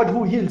Jehovah God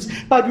who heals,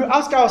 but we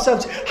ask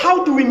ourselves,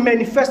 how do we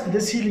manifest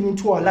this healing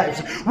into our lives?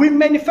 We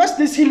manifest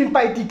this healing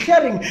by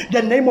declaring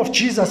the name of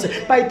Jesus,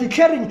 by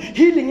declaring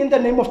healing in the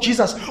name of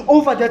Jesus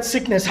over that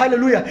sickness.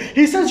 Hallelujah.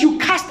 He says you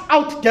cast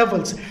out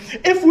devils.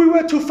 If we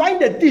were to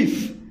find a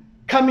thief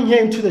coming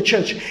here into the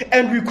church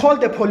and we call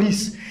the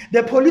police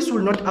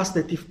will not ask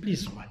the thief,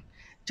 please, man,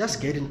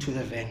 just get into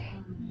the van.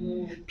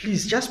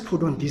 Please just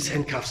put on these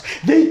handcuffs.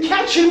 They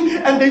catch him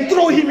and they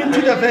throw him into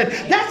the van.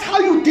 That's how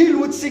you deal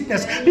with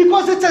sickness,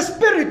 because it's a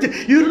spirit.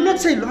 You do not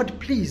say, Lord,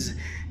 please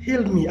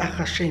heal me.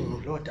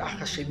 Achashem, Lord,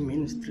 Achashem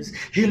Ministries.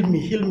 Heal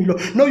me,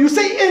 Lord. No, you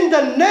say, in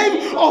the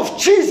name of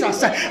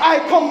Jesus, I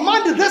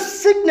command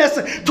this sickness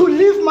to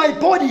leave my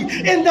body.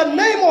 In the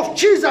name of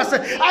Jesus,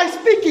 I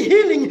speak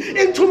healing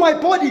into my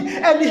body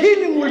and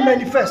healing will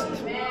manifest.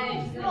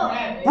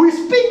 We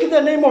speak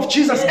the name of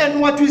Jesus,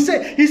 and what we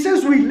say, he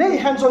says we lay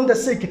hands on the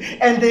sick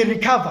and they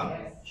recover.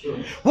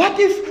 What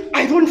if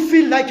I don't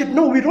feel like it?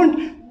 No, we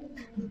don't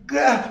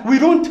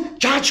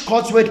judge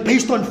God's word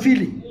based on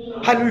feeling.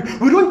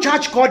 We don't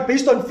judge God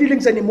based on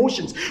feelings and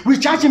emotions. We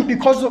judge him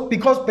because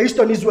based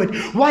on his word.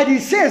 What he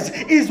says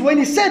is, when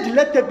he said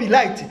let there be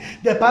light,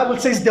 the Bible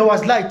says there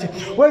was light.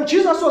 When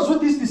Jesus was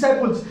with his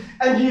disciples,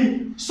 and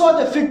he saw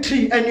the fig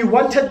tree and he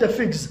wanted the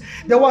figs.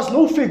 There was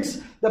no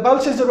figs. The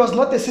Bible says it was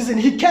not the season.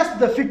 He cast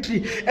the fig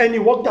tree and he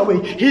walked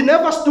away. He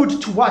never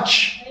stood to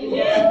watch.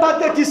 But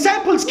the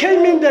disciples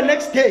came in the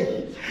next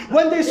day.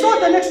 When they saw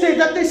the next day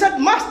that, they said,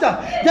 Master,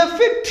 the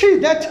fig tree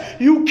that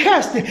you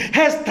cast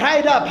has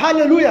dried up.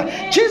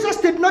 Hallelujah. Jesus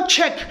did not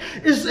check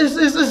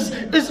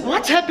is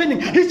what's happening.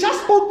 He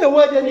just spoke the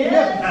word and he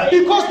left.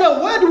 Because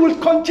the word will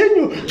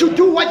continue to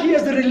do what he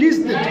has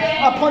released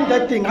upon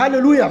that thing.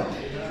 Hallelujah.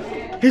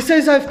 He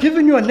says, I've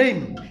given you a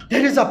name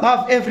that is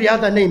above every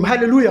other name.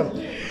 Hallelujah.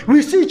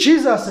 We see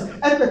Jesus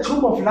at the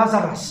tomb of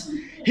Lazarus.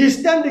 He's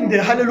standing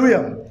there.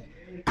 Hallelujah.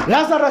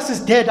 Lazarus is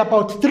dead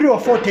about 3 or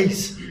 4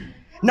 days.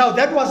 Now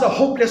that was a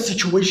hopeless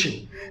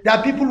situation. There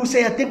are people who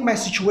say, I think my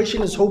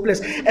situation is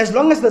hopeless. As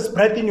long as there's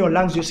breath in your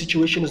lungs, your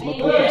situation is not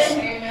hopeless.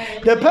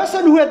 The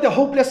person who had the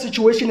hopeless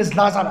situation is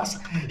Lazarus.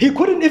 He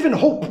couldn't even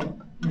hope.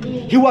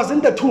 He was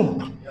in the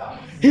tomb.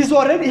 He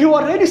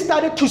already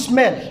started to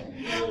smell.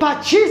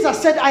 But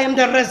Jesus said, I am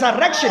the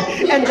resurrection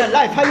and the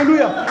life.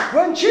 Hallelujah.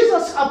 When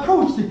Jesus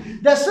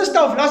approached, the sister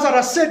of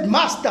Lazarus said,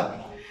 Master,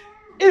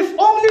 if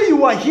only you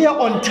were here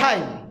on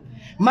time,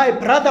 my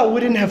brother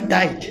wouldn't have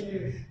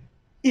died.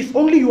 If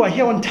only you are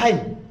here on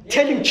time,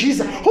 telling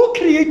Jesus, who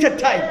created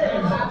time?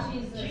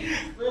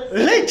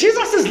 Late.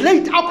 Jesus is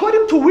late.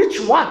 According to which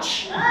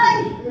watch?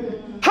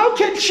 How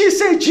can she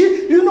say,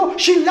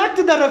 she lacked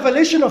the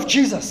revelation of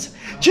Jesus.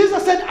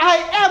 Jesus said, I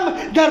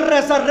am the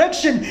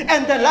resurrection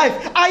and the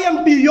life. I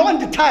am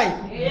beyond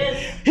time.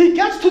 Yes. He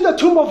gets to the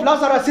tomb of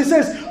Lazarus. He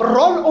says,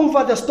 roll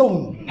over the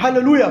stone.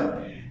 Hallelujah.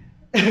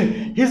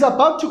 He's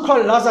about to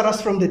call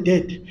Lazarus from the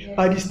dead,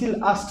 but he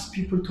still asks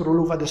people to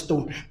roll over the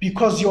stone,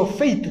 because your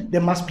faith,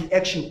 there must be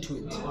action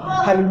to it.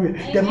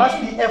 Hallelujah. There must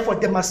be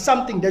effort. There must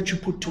something that you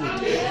put to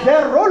it. They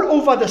roll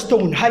over the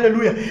stone.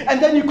 Hallelujah. And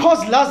then he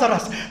calls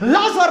Lazarus.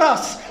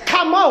 Lazarus,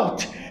 come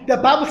out. The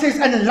Bible says,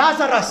 and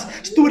Lazarus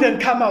stood and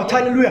came out.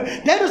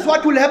 Hallelujah. That is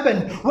what will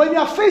happen when you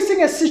are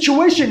facing a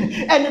situation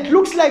and it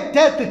looks like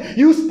death.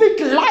 You speak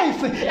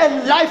life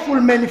and life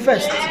will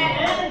manifest.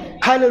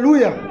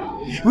 Hallelujah.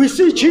 We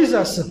see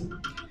Jesus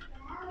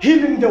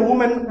healing the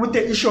woman with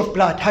the issue of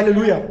blood.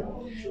 Hallelujah.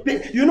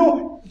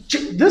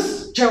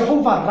 This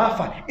Jehovah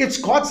Rapha, it's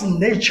God's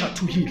nature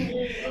to heal.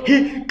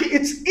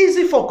 It's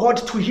easy for God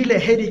to heal a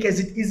headache as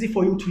it's easy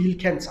for him to heal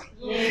cancer.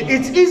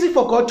 It's easy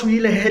for God to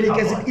heal a headache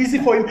as it's easy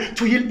for him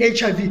to heal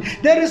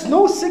HIV. There is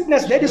no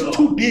sickness that is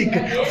too big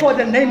for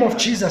the name of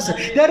Jesus.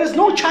 There is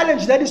no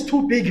challenge that is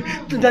too big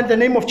than the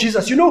name of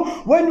Jesus.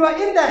 When you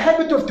are in the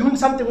habit of doing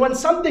something, when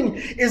something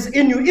is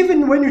in you,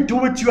 even when you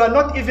do it, you are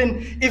not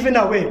even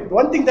aware.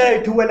 One thing that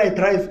I do when I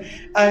drive,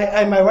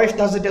 my wife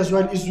does it as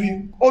well, is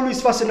we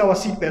always fasten our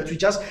seatbelts. We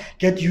just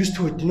get used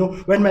to it.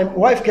 When my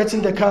wife gets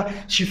in the car,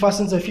 she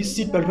fastens her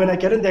seatbelt. When I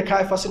get in the car,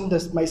 I fasten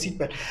my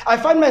seatbelt. I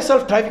find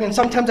myself driving and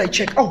sometimes I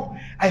check,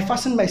 I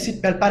fastened my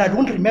seatbelt, but I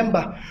don't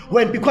remember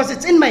when, because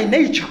it's in my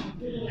nature.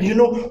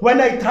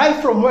 When I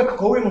drive from work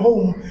going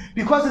home,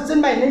 because it's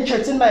in my nature,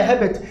 it's in my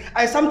habit,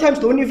 I sometimes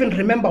don't even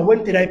remember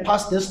when did I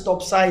pass this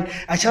stop sign.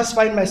 I just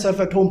find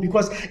myself at home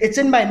because it's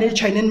in my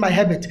nature and in my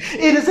habit.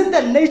 It is in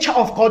the nature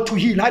of God to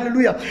heal.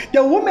 Hallelujah.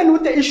 The woman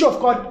with the issue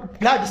of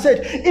blood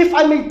said, if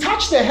I may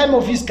touch the hem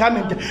of his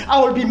garment, I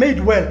will be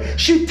made well.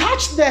 She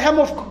touched the hem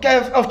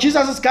of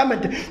Jesus'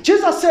 garment.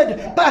 Jesus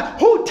said, but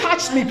who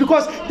touched me?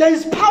 Because there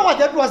is power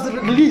that was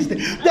released.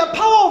 The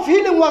power of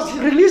healing was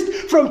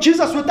released from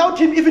Jesus without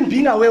him even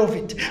being aware of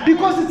it,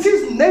 because it's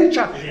his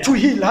nature to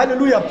heal.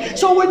 Hallelujah.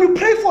 So when you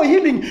pray for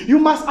healing, you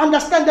must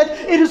understand that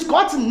it is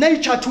God's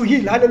nature to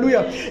heal.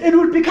 Hallelujah. It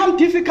will become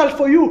difficult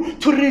for you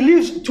to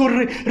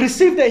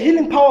receive the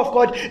healing power of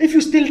God if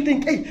you still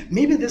think, hey,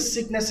 maybe this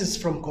sickness is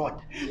from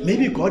God.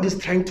 Maybe God is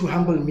trying to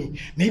humble me.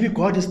 Maybe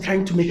God is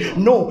trying to make.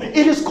 No,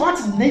 it is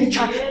God's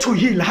nature to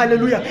heal.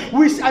 Hallelujah.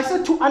 I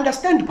said, to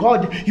understand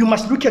God, you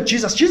must look at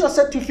Jesus. Jesus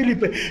said to Philip,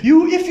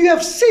 if you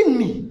have seen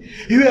me,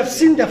 you have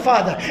seen the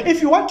Father.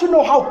 If you want to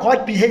know how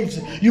God behaves,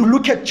 you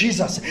look at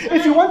Jesus.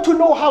 If you want to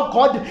know how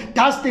God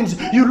does things,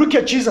 you look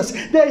at Jesus.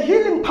 The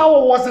healing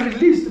power was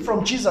released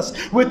from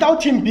Jesus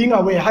without him being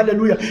aware.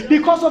 Hallelujah.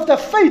 Because of the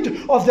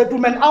faith of that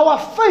woman, our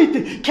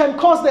faith can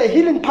cause the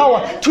healing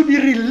power to be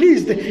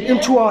released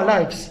into our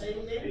lives.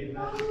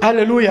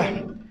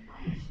 Hallelujah.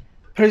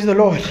 Praise the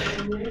Lord.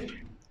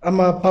 I'm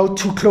about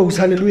to close.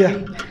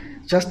 Hallelujah.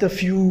 Just a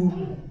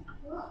few,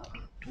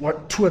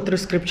 2 or 3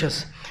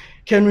 scriptures.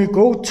 Can we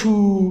go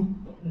to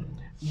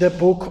the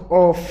book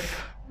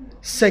of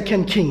 2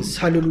 Kings?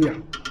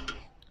 Hallelujah.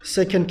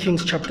 2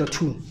 Kings chapter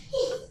 2.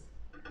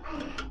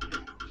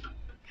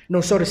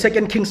 No, sorry,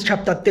 2 Kings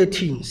chapter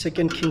 13. 2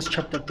 Kings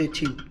chapter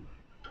 13.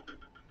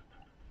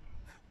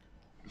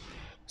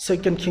 2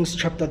 Kings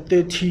chapter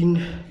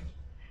 13.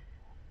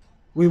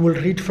 We will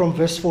read from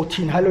verse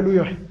 14.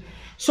 Hallelujah.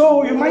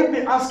 So you might be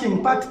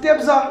asking, but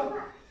Tebza,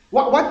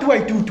 what do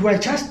I do? Do I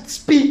just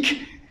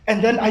speak?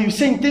 And then are you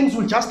saying things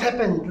will just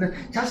happen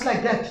just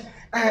like that?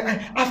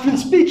 I've been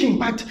speaking,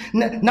 but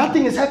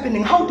nothing is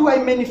happening. How do I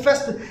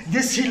manifest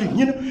this healing?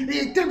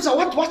 It tells her,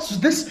 what's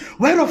this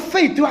word of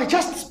faith? Do I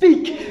just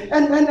speak?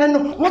 And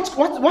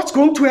what's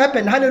going to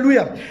happen?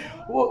 Hallelujah.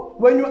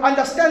 When you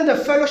understand the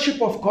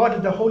fellowship of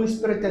God, the Holy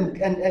Spirit,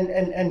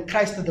 and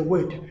Christ, the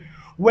Word,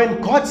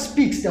 when God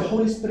speaks, the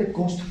Holy Spirit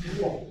goes to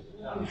perform.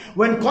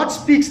 When God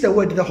speaks the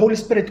word, the Holy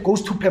Spirit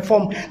goes to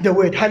perform the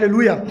word.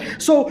 Hallelujah.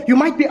 So you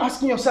might be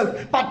asking yourself,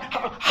 but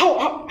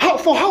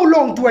for how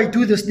long do I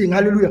do this thing?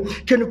 Hallelujah.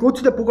 Can you go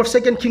to the book of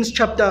 2 Kings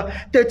chapter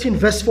 13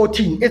 verse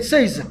 14? It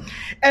says,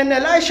 and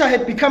Elisha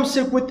had become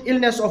sick with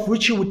illness of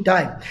which he would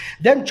die.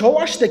 Then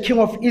Joash the king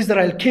of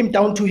Israel came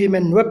down to him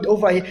and wept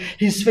over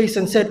his face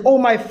and said, oh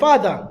my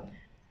father,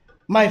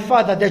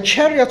 the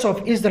chariots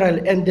of Israel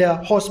and their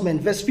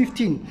horsemen. Verse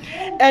 15.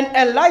 And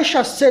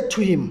Elisha said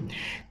to him,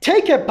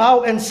 take a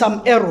bow and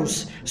some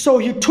arrows. So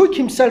he took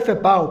himself a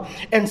bow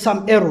and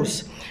some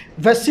arrows.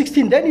 Verse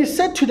 16. Then he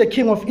said to the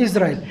king of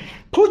Israel,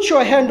 put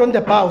your hand on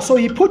the bow. So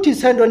he put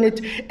his hand on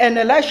it, and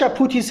Elisha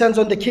put his hands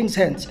on the king's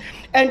hands.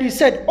 And he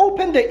said,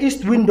 open the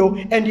east window,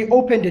 and he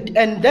opened it.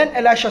 And then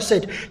Elisha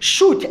said,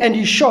 shoot, and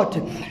he shot.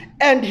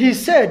 And he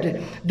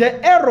said,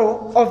 the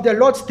arrow of the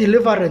Lord's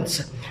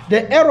deliverance,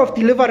 the arrow of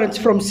deliverance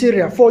from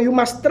Syria, for you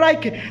must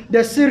strike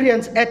the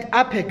Syrians at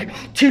Aphek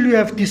till you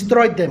have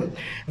destroyed them.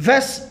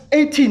 Verse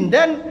 18,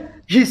 then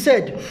he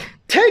said,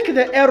 take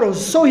the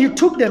arrows. So he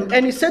took them,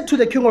 and he said to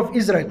the king of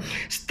Israel,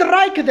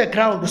 strike the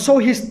ground. So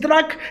he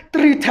struck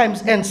 3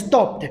 times and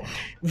stopped.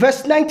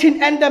 Verse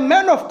 19, and the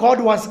man of God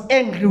was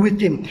angry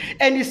with him,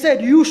 and he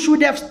said, you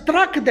should have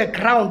struck the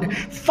ground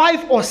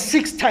 5 or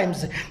 6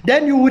 times,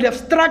 then you would have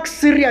struck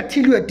Syria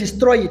till you have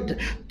destroyed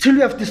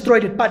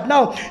it. But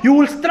now you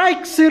will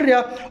strike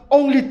Syria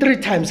only 3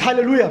 times.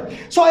 Hallelujah.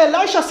 So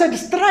Elisha said,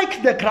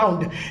 strike the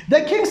ground.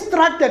 The king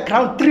struck the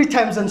ground 3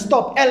 times and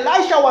stopped.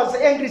 Elisha was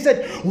angry. He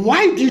said,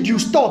 why did you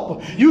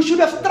stop? You should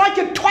have struck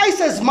it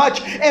twice as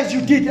much as you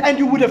did, and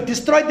you would have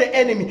destroyed the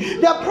enemy.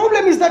 The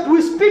problem is that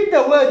we speak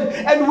the word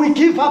and we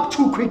give up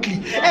too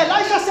quickly.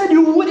 Elisha said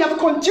you would have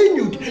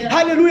continued. Yeah.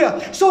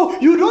 Hallelujah. So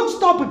you don't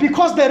stop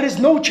because there is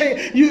no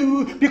change.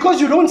 Because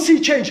you don't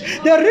see change.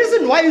 The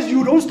reason why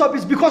you don't stop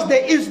is because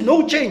there is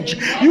no change.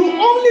 You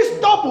only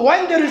stop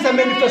when there is a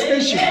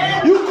manifestation.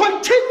 You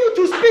continue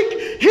to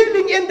speak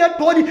healing in that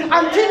body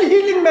until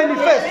healing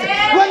manifests.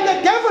 When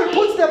the devil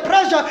puts the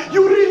pressure,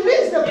 you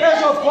release the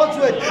pressure of God's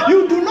word.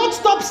 You do not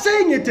stop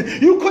saying it.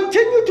 You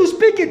continue to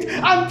speak it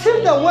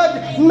until the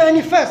word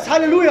manifests.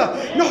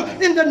 Hallelujah. No,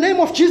 in the name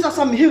of Jesus,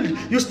 I'm healed.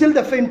 You still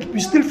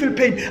feel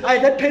pain.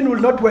 That pain will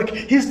not work.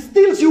 He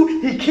steals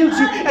you, he kills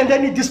you, and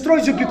then he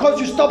destroys you because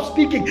you stop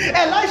speaking.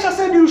 Elisha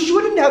said you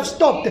shouldn't have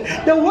stopped.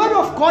 The word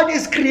of God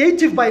is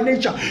creative by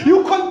nature.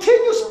 You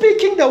continue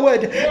speaking the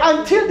word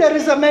until there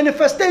is a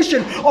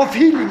manifestation of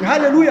healing.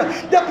 Hallelujah.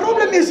 The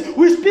problem is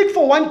we speak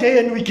for 1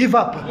 day and we give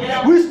up.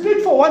 Yeah. We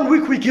speak for 1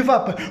 week, we give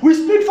up. We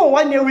speak for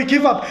 1 year, we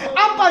give up.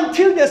 Up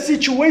until the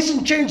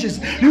situation changes,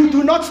 you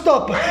do not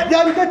stop.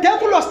 The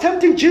devil was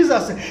tempting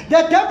Jesus.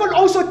 The devil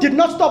also did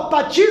not stop,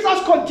 but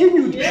Jesus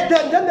continued.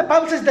 Then the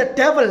Bible says the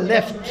devil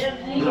left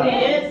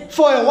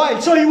for a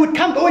while. So he would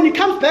come. When he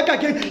comes back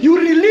again, you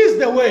release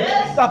the word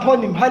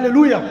upon him.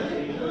 Hallelujah.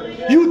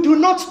 You do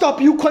not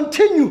stop. You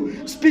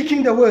continue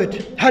speaking the word.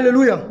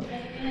 Hallelujah.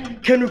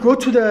 Can we go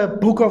to the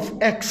book of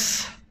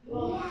Acts?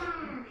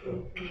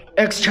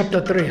 Acts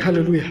chapter 3.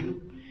 Hallelujah.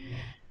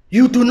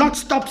 You do not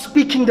stop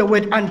speaking the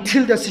word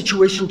until the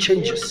situation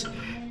changes.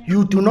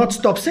 You do not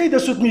stop. Say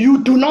this with me.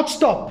 You do not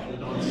stop.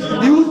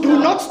 You do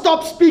not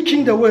stop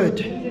speaking the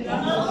word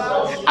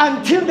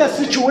until the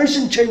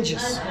situation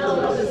changes.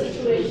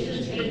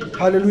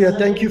 Hallelujah.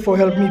 Thank you for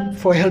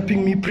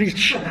helping me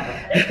preach.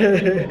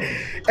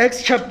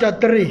 Acts chapter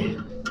 3.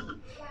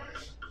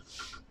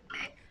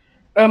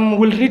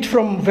 We'll read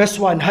from verse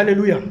 1.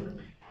 Hallelujah.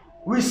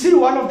 We see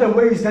one of the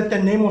ways that the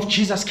name of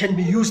Jesus can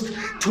be used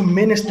to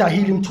minister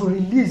healing, to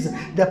release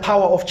the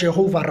power of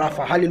Jehovah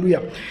Rapha.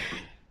 Hallelujah.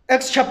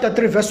 Acts chapter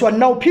 3 verse 1.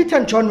 Now Peter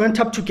and John went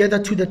up together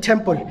to the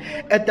temple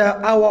at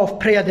the hour of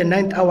prayer, the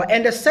 9th hour.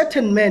 And a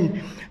certain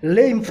man,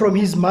 lame from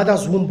his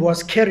mother's womb,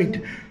 was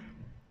carried,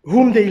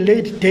 whom they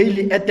laid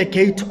daily at the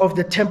gate of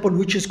the temple,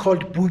 which is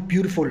called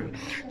Beautiful,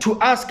 to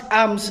ask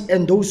alms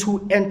and those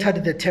who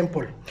entered the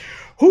temple.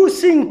 Who,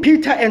 seeing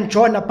Peter and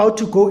John about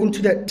to go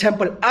into the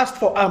temple, asked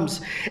for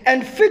alms,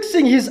 and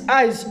fixing his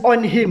eyes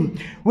on him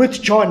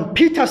with John,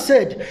 Peter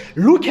said,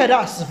 look at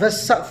us.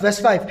 Verse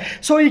 5.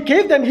 So he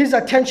gave them his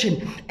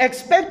attention,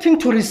 expecting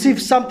to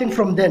receive something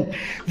from them.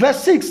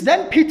 Verse 6.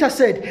 Then Peter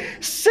said,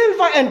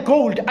 silver and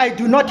gold I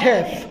do not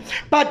have,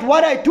 but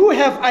what I do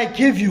have I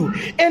give you.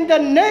 In the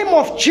name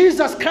of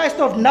Jesus Christ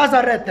of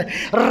Nazareth,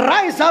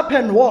 rise up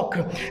and walk.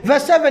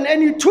 Verse 7.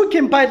 And he took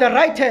him by the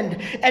right hand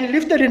and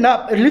lifted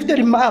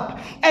him up.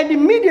 And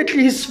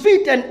immediately his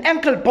feet and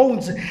ankle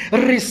bones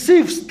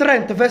received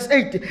strength. Verse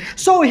 8.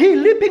 So he,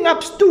 leaping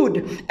up,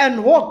 stood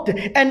and walked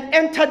and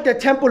entered the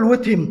temple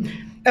with him,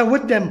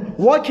 with them,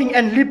 walking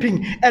and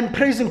leaping and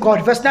praising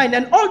God. Verse 9,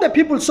 and all the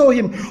people saw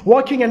him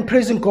walking and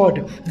praising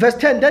God. Verse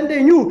 10, then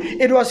they knew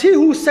it was he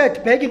who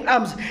sat begging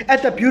alms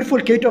at the beautiful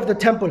gate of the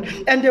temple,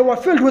 and they were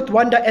filled with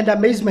wonder and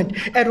amazement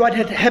at what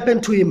had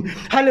happened to him.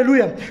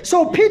 Hallelujah.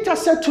 So Peter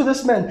said to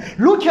this man,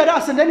 look at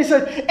us, and then he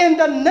said, in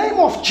the name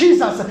of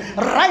Jesus,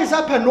 rise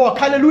up and walk.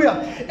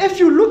 Hallelujah. If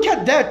you look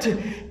at that,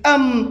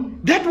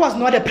 that was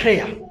not a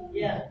prayer.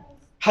 Yeah.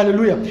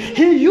 Hallelujah.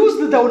 He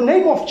used the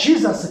name of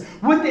Jesus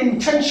with the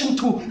intention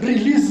to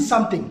release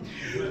something.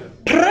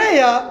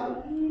 Prayer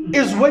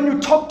is when you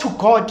talk to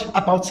God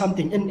about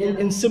something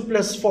in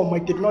simplest form. I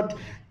did not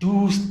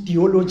do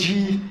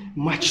theology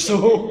much,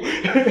 so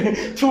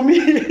to me,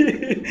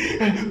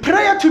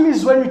 prayer to me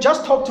is when you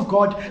just talk to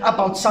God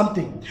about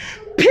something.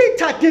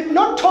 Peter did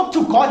not talk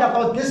to God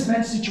about this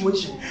man's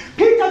situation.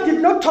 Peter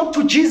did not talk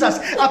to Jesus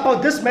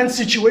about this man's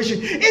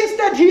situation.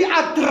 Instead, he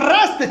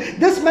addressed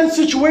this man's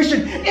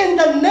situation in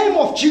the name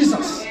of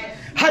Jesus.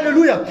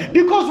 Hallelujah.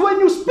 Because when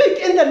you speak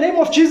in the name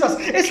of Jesus,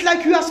 it's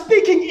like you are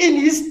speaking in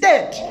his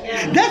stead.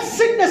 That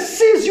sickness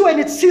sees you and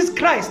it sees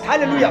Christ.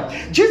 Hallelujah.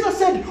 Jesus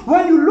said,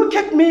 when you look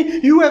at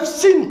me, you have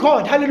seen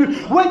God.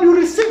 Hallelujah. When you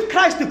receive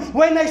Christ,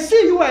 when I see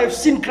you, I have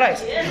seen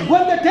Christ.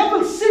 When the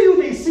devil see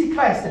you, they see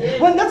Christ.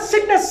 When that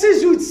sickness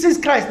sees you, it sees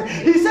Christ.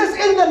 He says,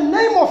 in the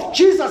name of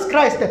Jesus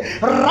Christ,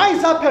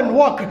 rise up and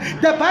walk.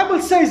 The Bible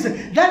says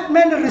that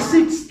man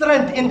received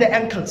strength in the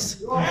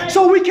ankles.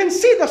 So we can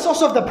see the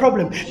source of the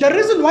problem. The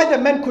reason why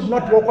the man could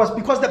not walk was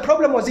because the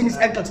problem was in his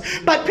ankles.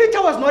 But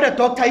Peter was not a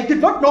doctor. He did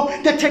not know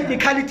the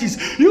technicalities.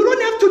 You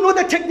don't have to know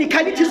the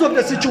technicalities of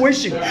the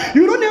situation.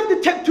 You don't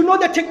have to know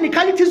the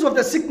technicalities of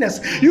the sickness.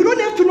 You don't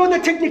have to know the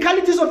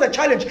technicalities of the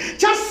challenge.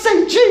 Just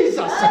say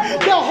Jesus.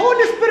 The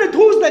Holy Spirit,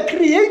 who is the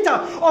creator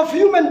of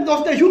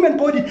the human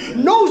body,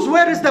 knows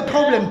where is the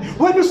problem.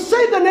 When you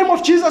say the name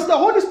of Jesus, the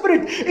Holy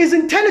Spirit is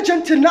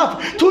intelligent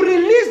enough to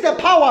release the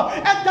power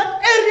at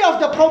that area of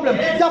the problem.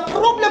 The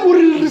problem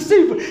will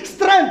receive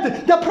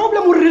strength. The problem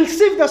will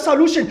receive the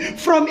solution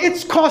from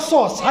its core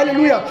source.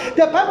 Hallelujah.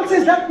 The Bible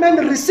says that man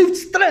received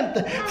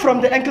strength from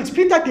the ankles.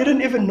 Peter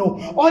didn't even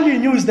know. All he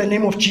knew is the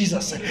name of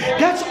Jesus.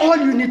 That's all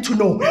you need to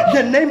know.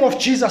 The name of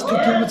Jesus to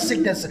deal with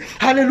sickness.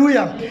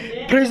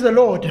 Hallelujah. Praise the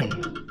Lord.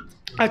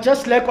 I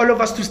just like all of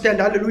us to stand.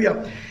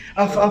 Hallelujah.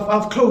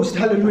 I've closed.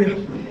 Hallelujah.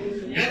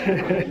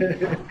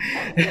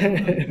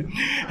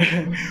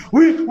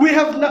 we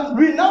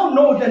now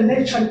know the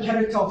nature and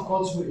character of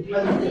God's word.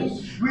 Hallelujah.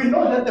 We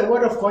know that the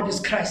word of God is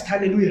Christ.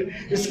 Hallelujah.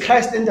 It's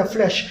Christ in the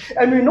flesh.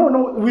 And we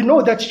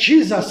know that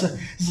Jesus'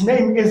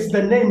 name is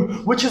the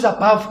name which is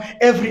above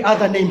every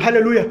other name.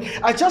 Hallelujah.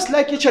 I just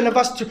like each and of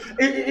us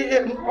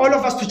all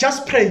of us to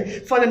just pray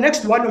for the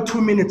next 1 or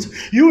 2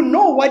 minutes. You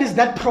know what is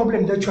that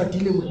problem that you are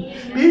dealing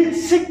with. Be it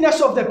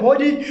sickness of the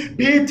body,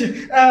 be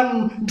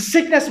it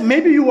sickness,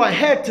 maybe you are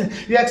hurt,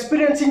 you are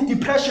experiencing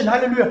depression.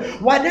 Hallelujah.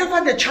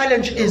 Whatever the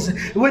challenge is,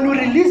 when we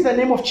release the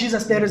name of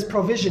Jesus, there is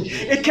provision.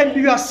 It can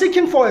be you are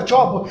seeking for a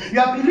job, you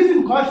are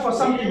believing God for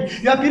something,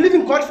 you are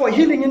believing God for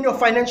healing in your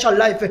financial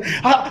life.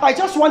 I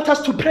just want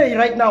us to pray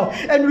right now.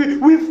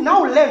 And we've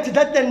now learned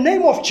that the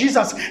name of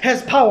Jesus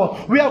has power.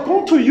 We are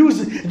going to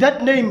use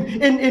that name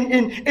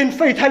in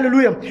faith.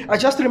 Hallelujah. I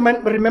just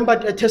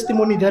remembered a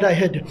testimony that I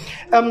had.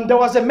 There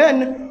was a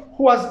man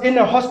who was in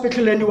a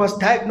hospital and he was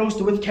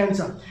diagnosed with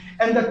cancer.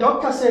 And the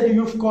doctor said,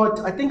 you've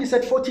got, I think he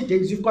said 40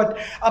 days. You've got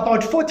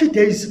about 40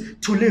 days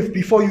to live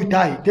before you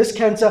die. This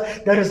cancer,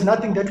 there is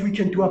nothing that we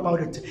can do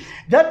about it.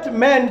 That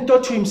man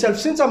thought to himself,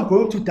 since I'm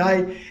going to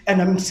die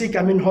and I'm sick,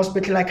 I'm in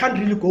hospital, I can't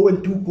really go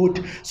and do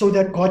good so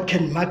that God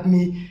can mark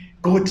me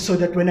good so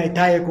that when I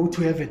die, I go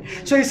to heaven.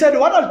 So he said,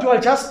 what I'll do, I'll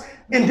just,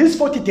 in these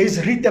 40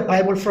 days, read the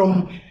Bible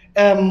from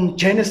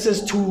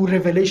Genesis to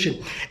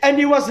Revelation. And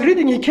he was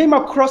reading, he came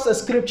across a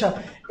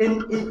scripture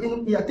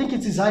in I think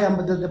it's Isaiah,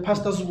 but the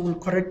pastors will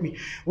correct me,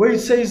 where it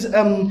says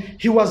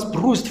he was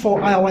bruised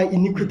for our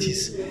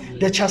iniquities,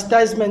 the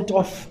chastisement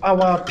of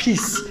our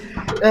peace,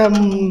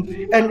 and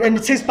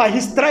it says by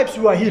his stripes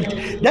we were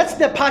healed. That's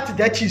the part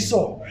that he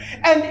saw.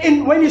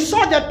 And when he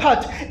saw that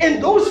part,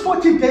 in those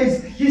 40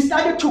 days he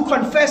started to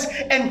confess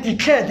and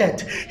declare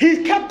that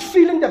he kept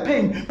feeling the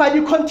pain, but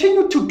he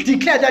continued to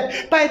declare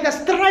that by the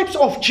stripes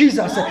of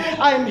Jesus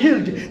I am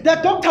healed.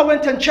 The doctor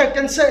went and checked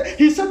and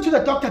he said to the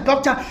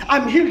doctor,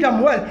 I'm healed,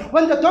 I'm well.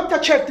 When the doctor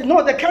checked,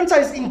 no, the cancer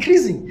is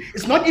increasing.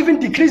 It's not even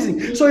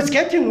decreasing. So it's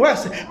getting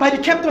worse. But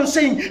he kept on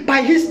saying,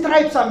 by his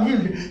stripes I'm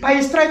healed. By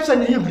his stripes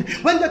I'm healed.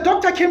 When the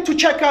doctor came to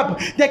check up,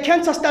 the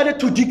cancer started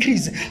to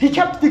decrease. He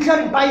kept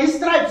declaring, by his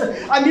stripes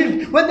I'm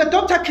healed. When the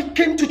doctor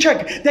came to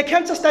check, the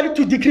cancer started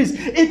to decrease.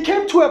 It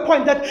came to a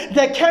point that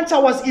the cancer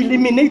was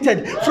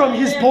eliminated from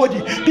his body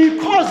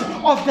because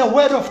of the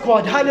word of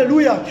God.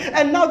 Hallelujah.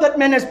 And now that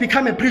man has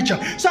become a preacher.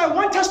 So I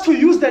want us to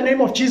use the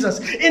name of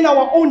Jesus in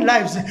our own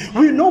lives.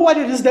 We know what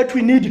it is that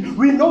we need.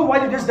 We know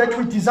what it is that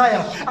we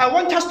desire. I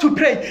want us to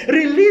pray.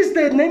 Release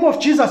the name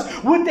of Jesus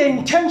with the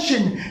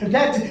intention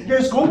that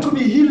there's going to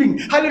be healing.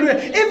 Hallelujah.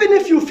 Even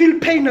if you feel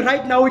pain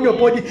right now in your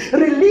body,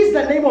 release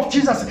the name of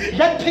Jesus.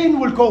 That pain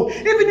will go.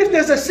 Even if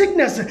there's a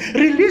sickness,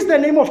 release the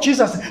name of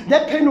Jesus.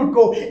 That pain will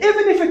go.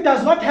 Even if it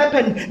does not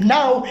happen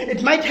now,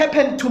 it might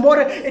happen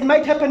tomorrow. It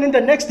might happen in the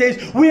next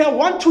days. We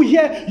want to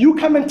hear you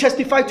come and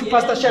testify to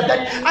Pastor Chef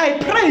that I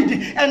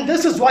prayed and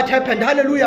this is what happened. Hallelujah.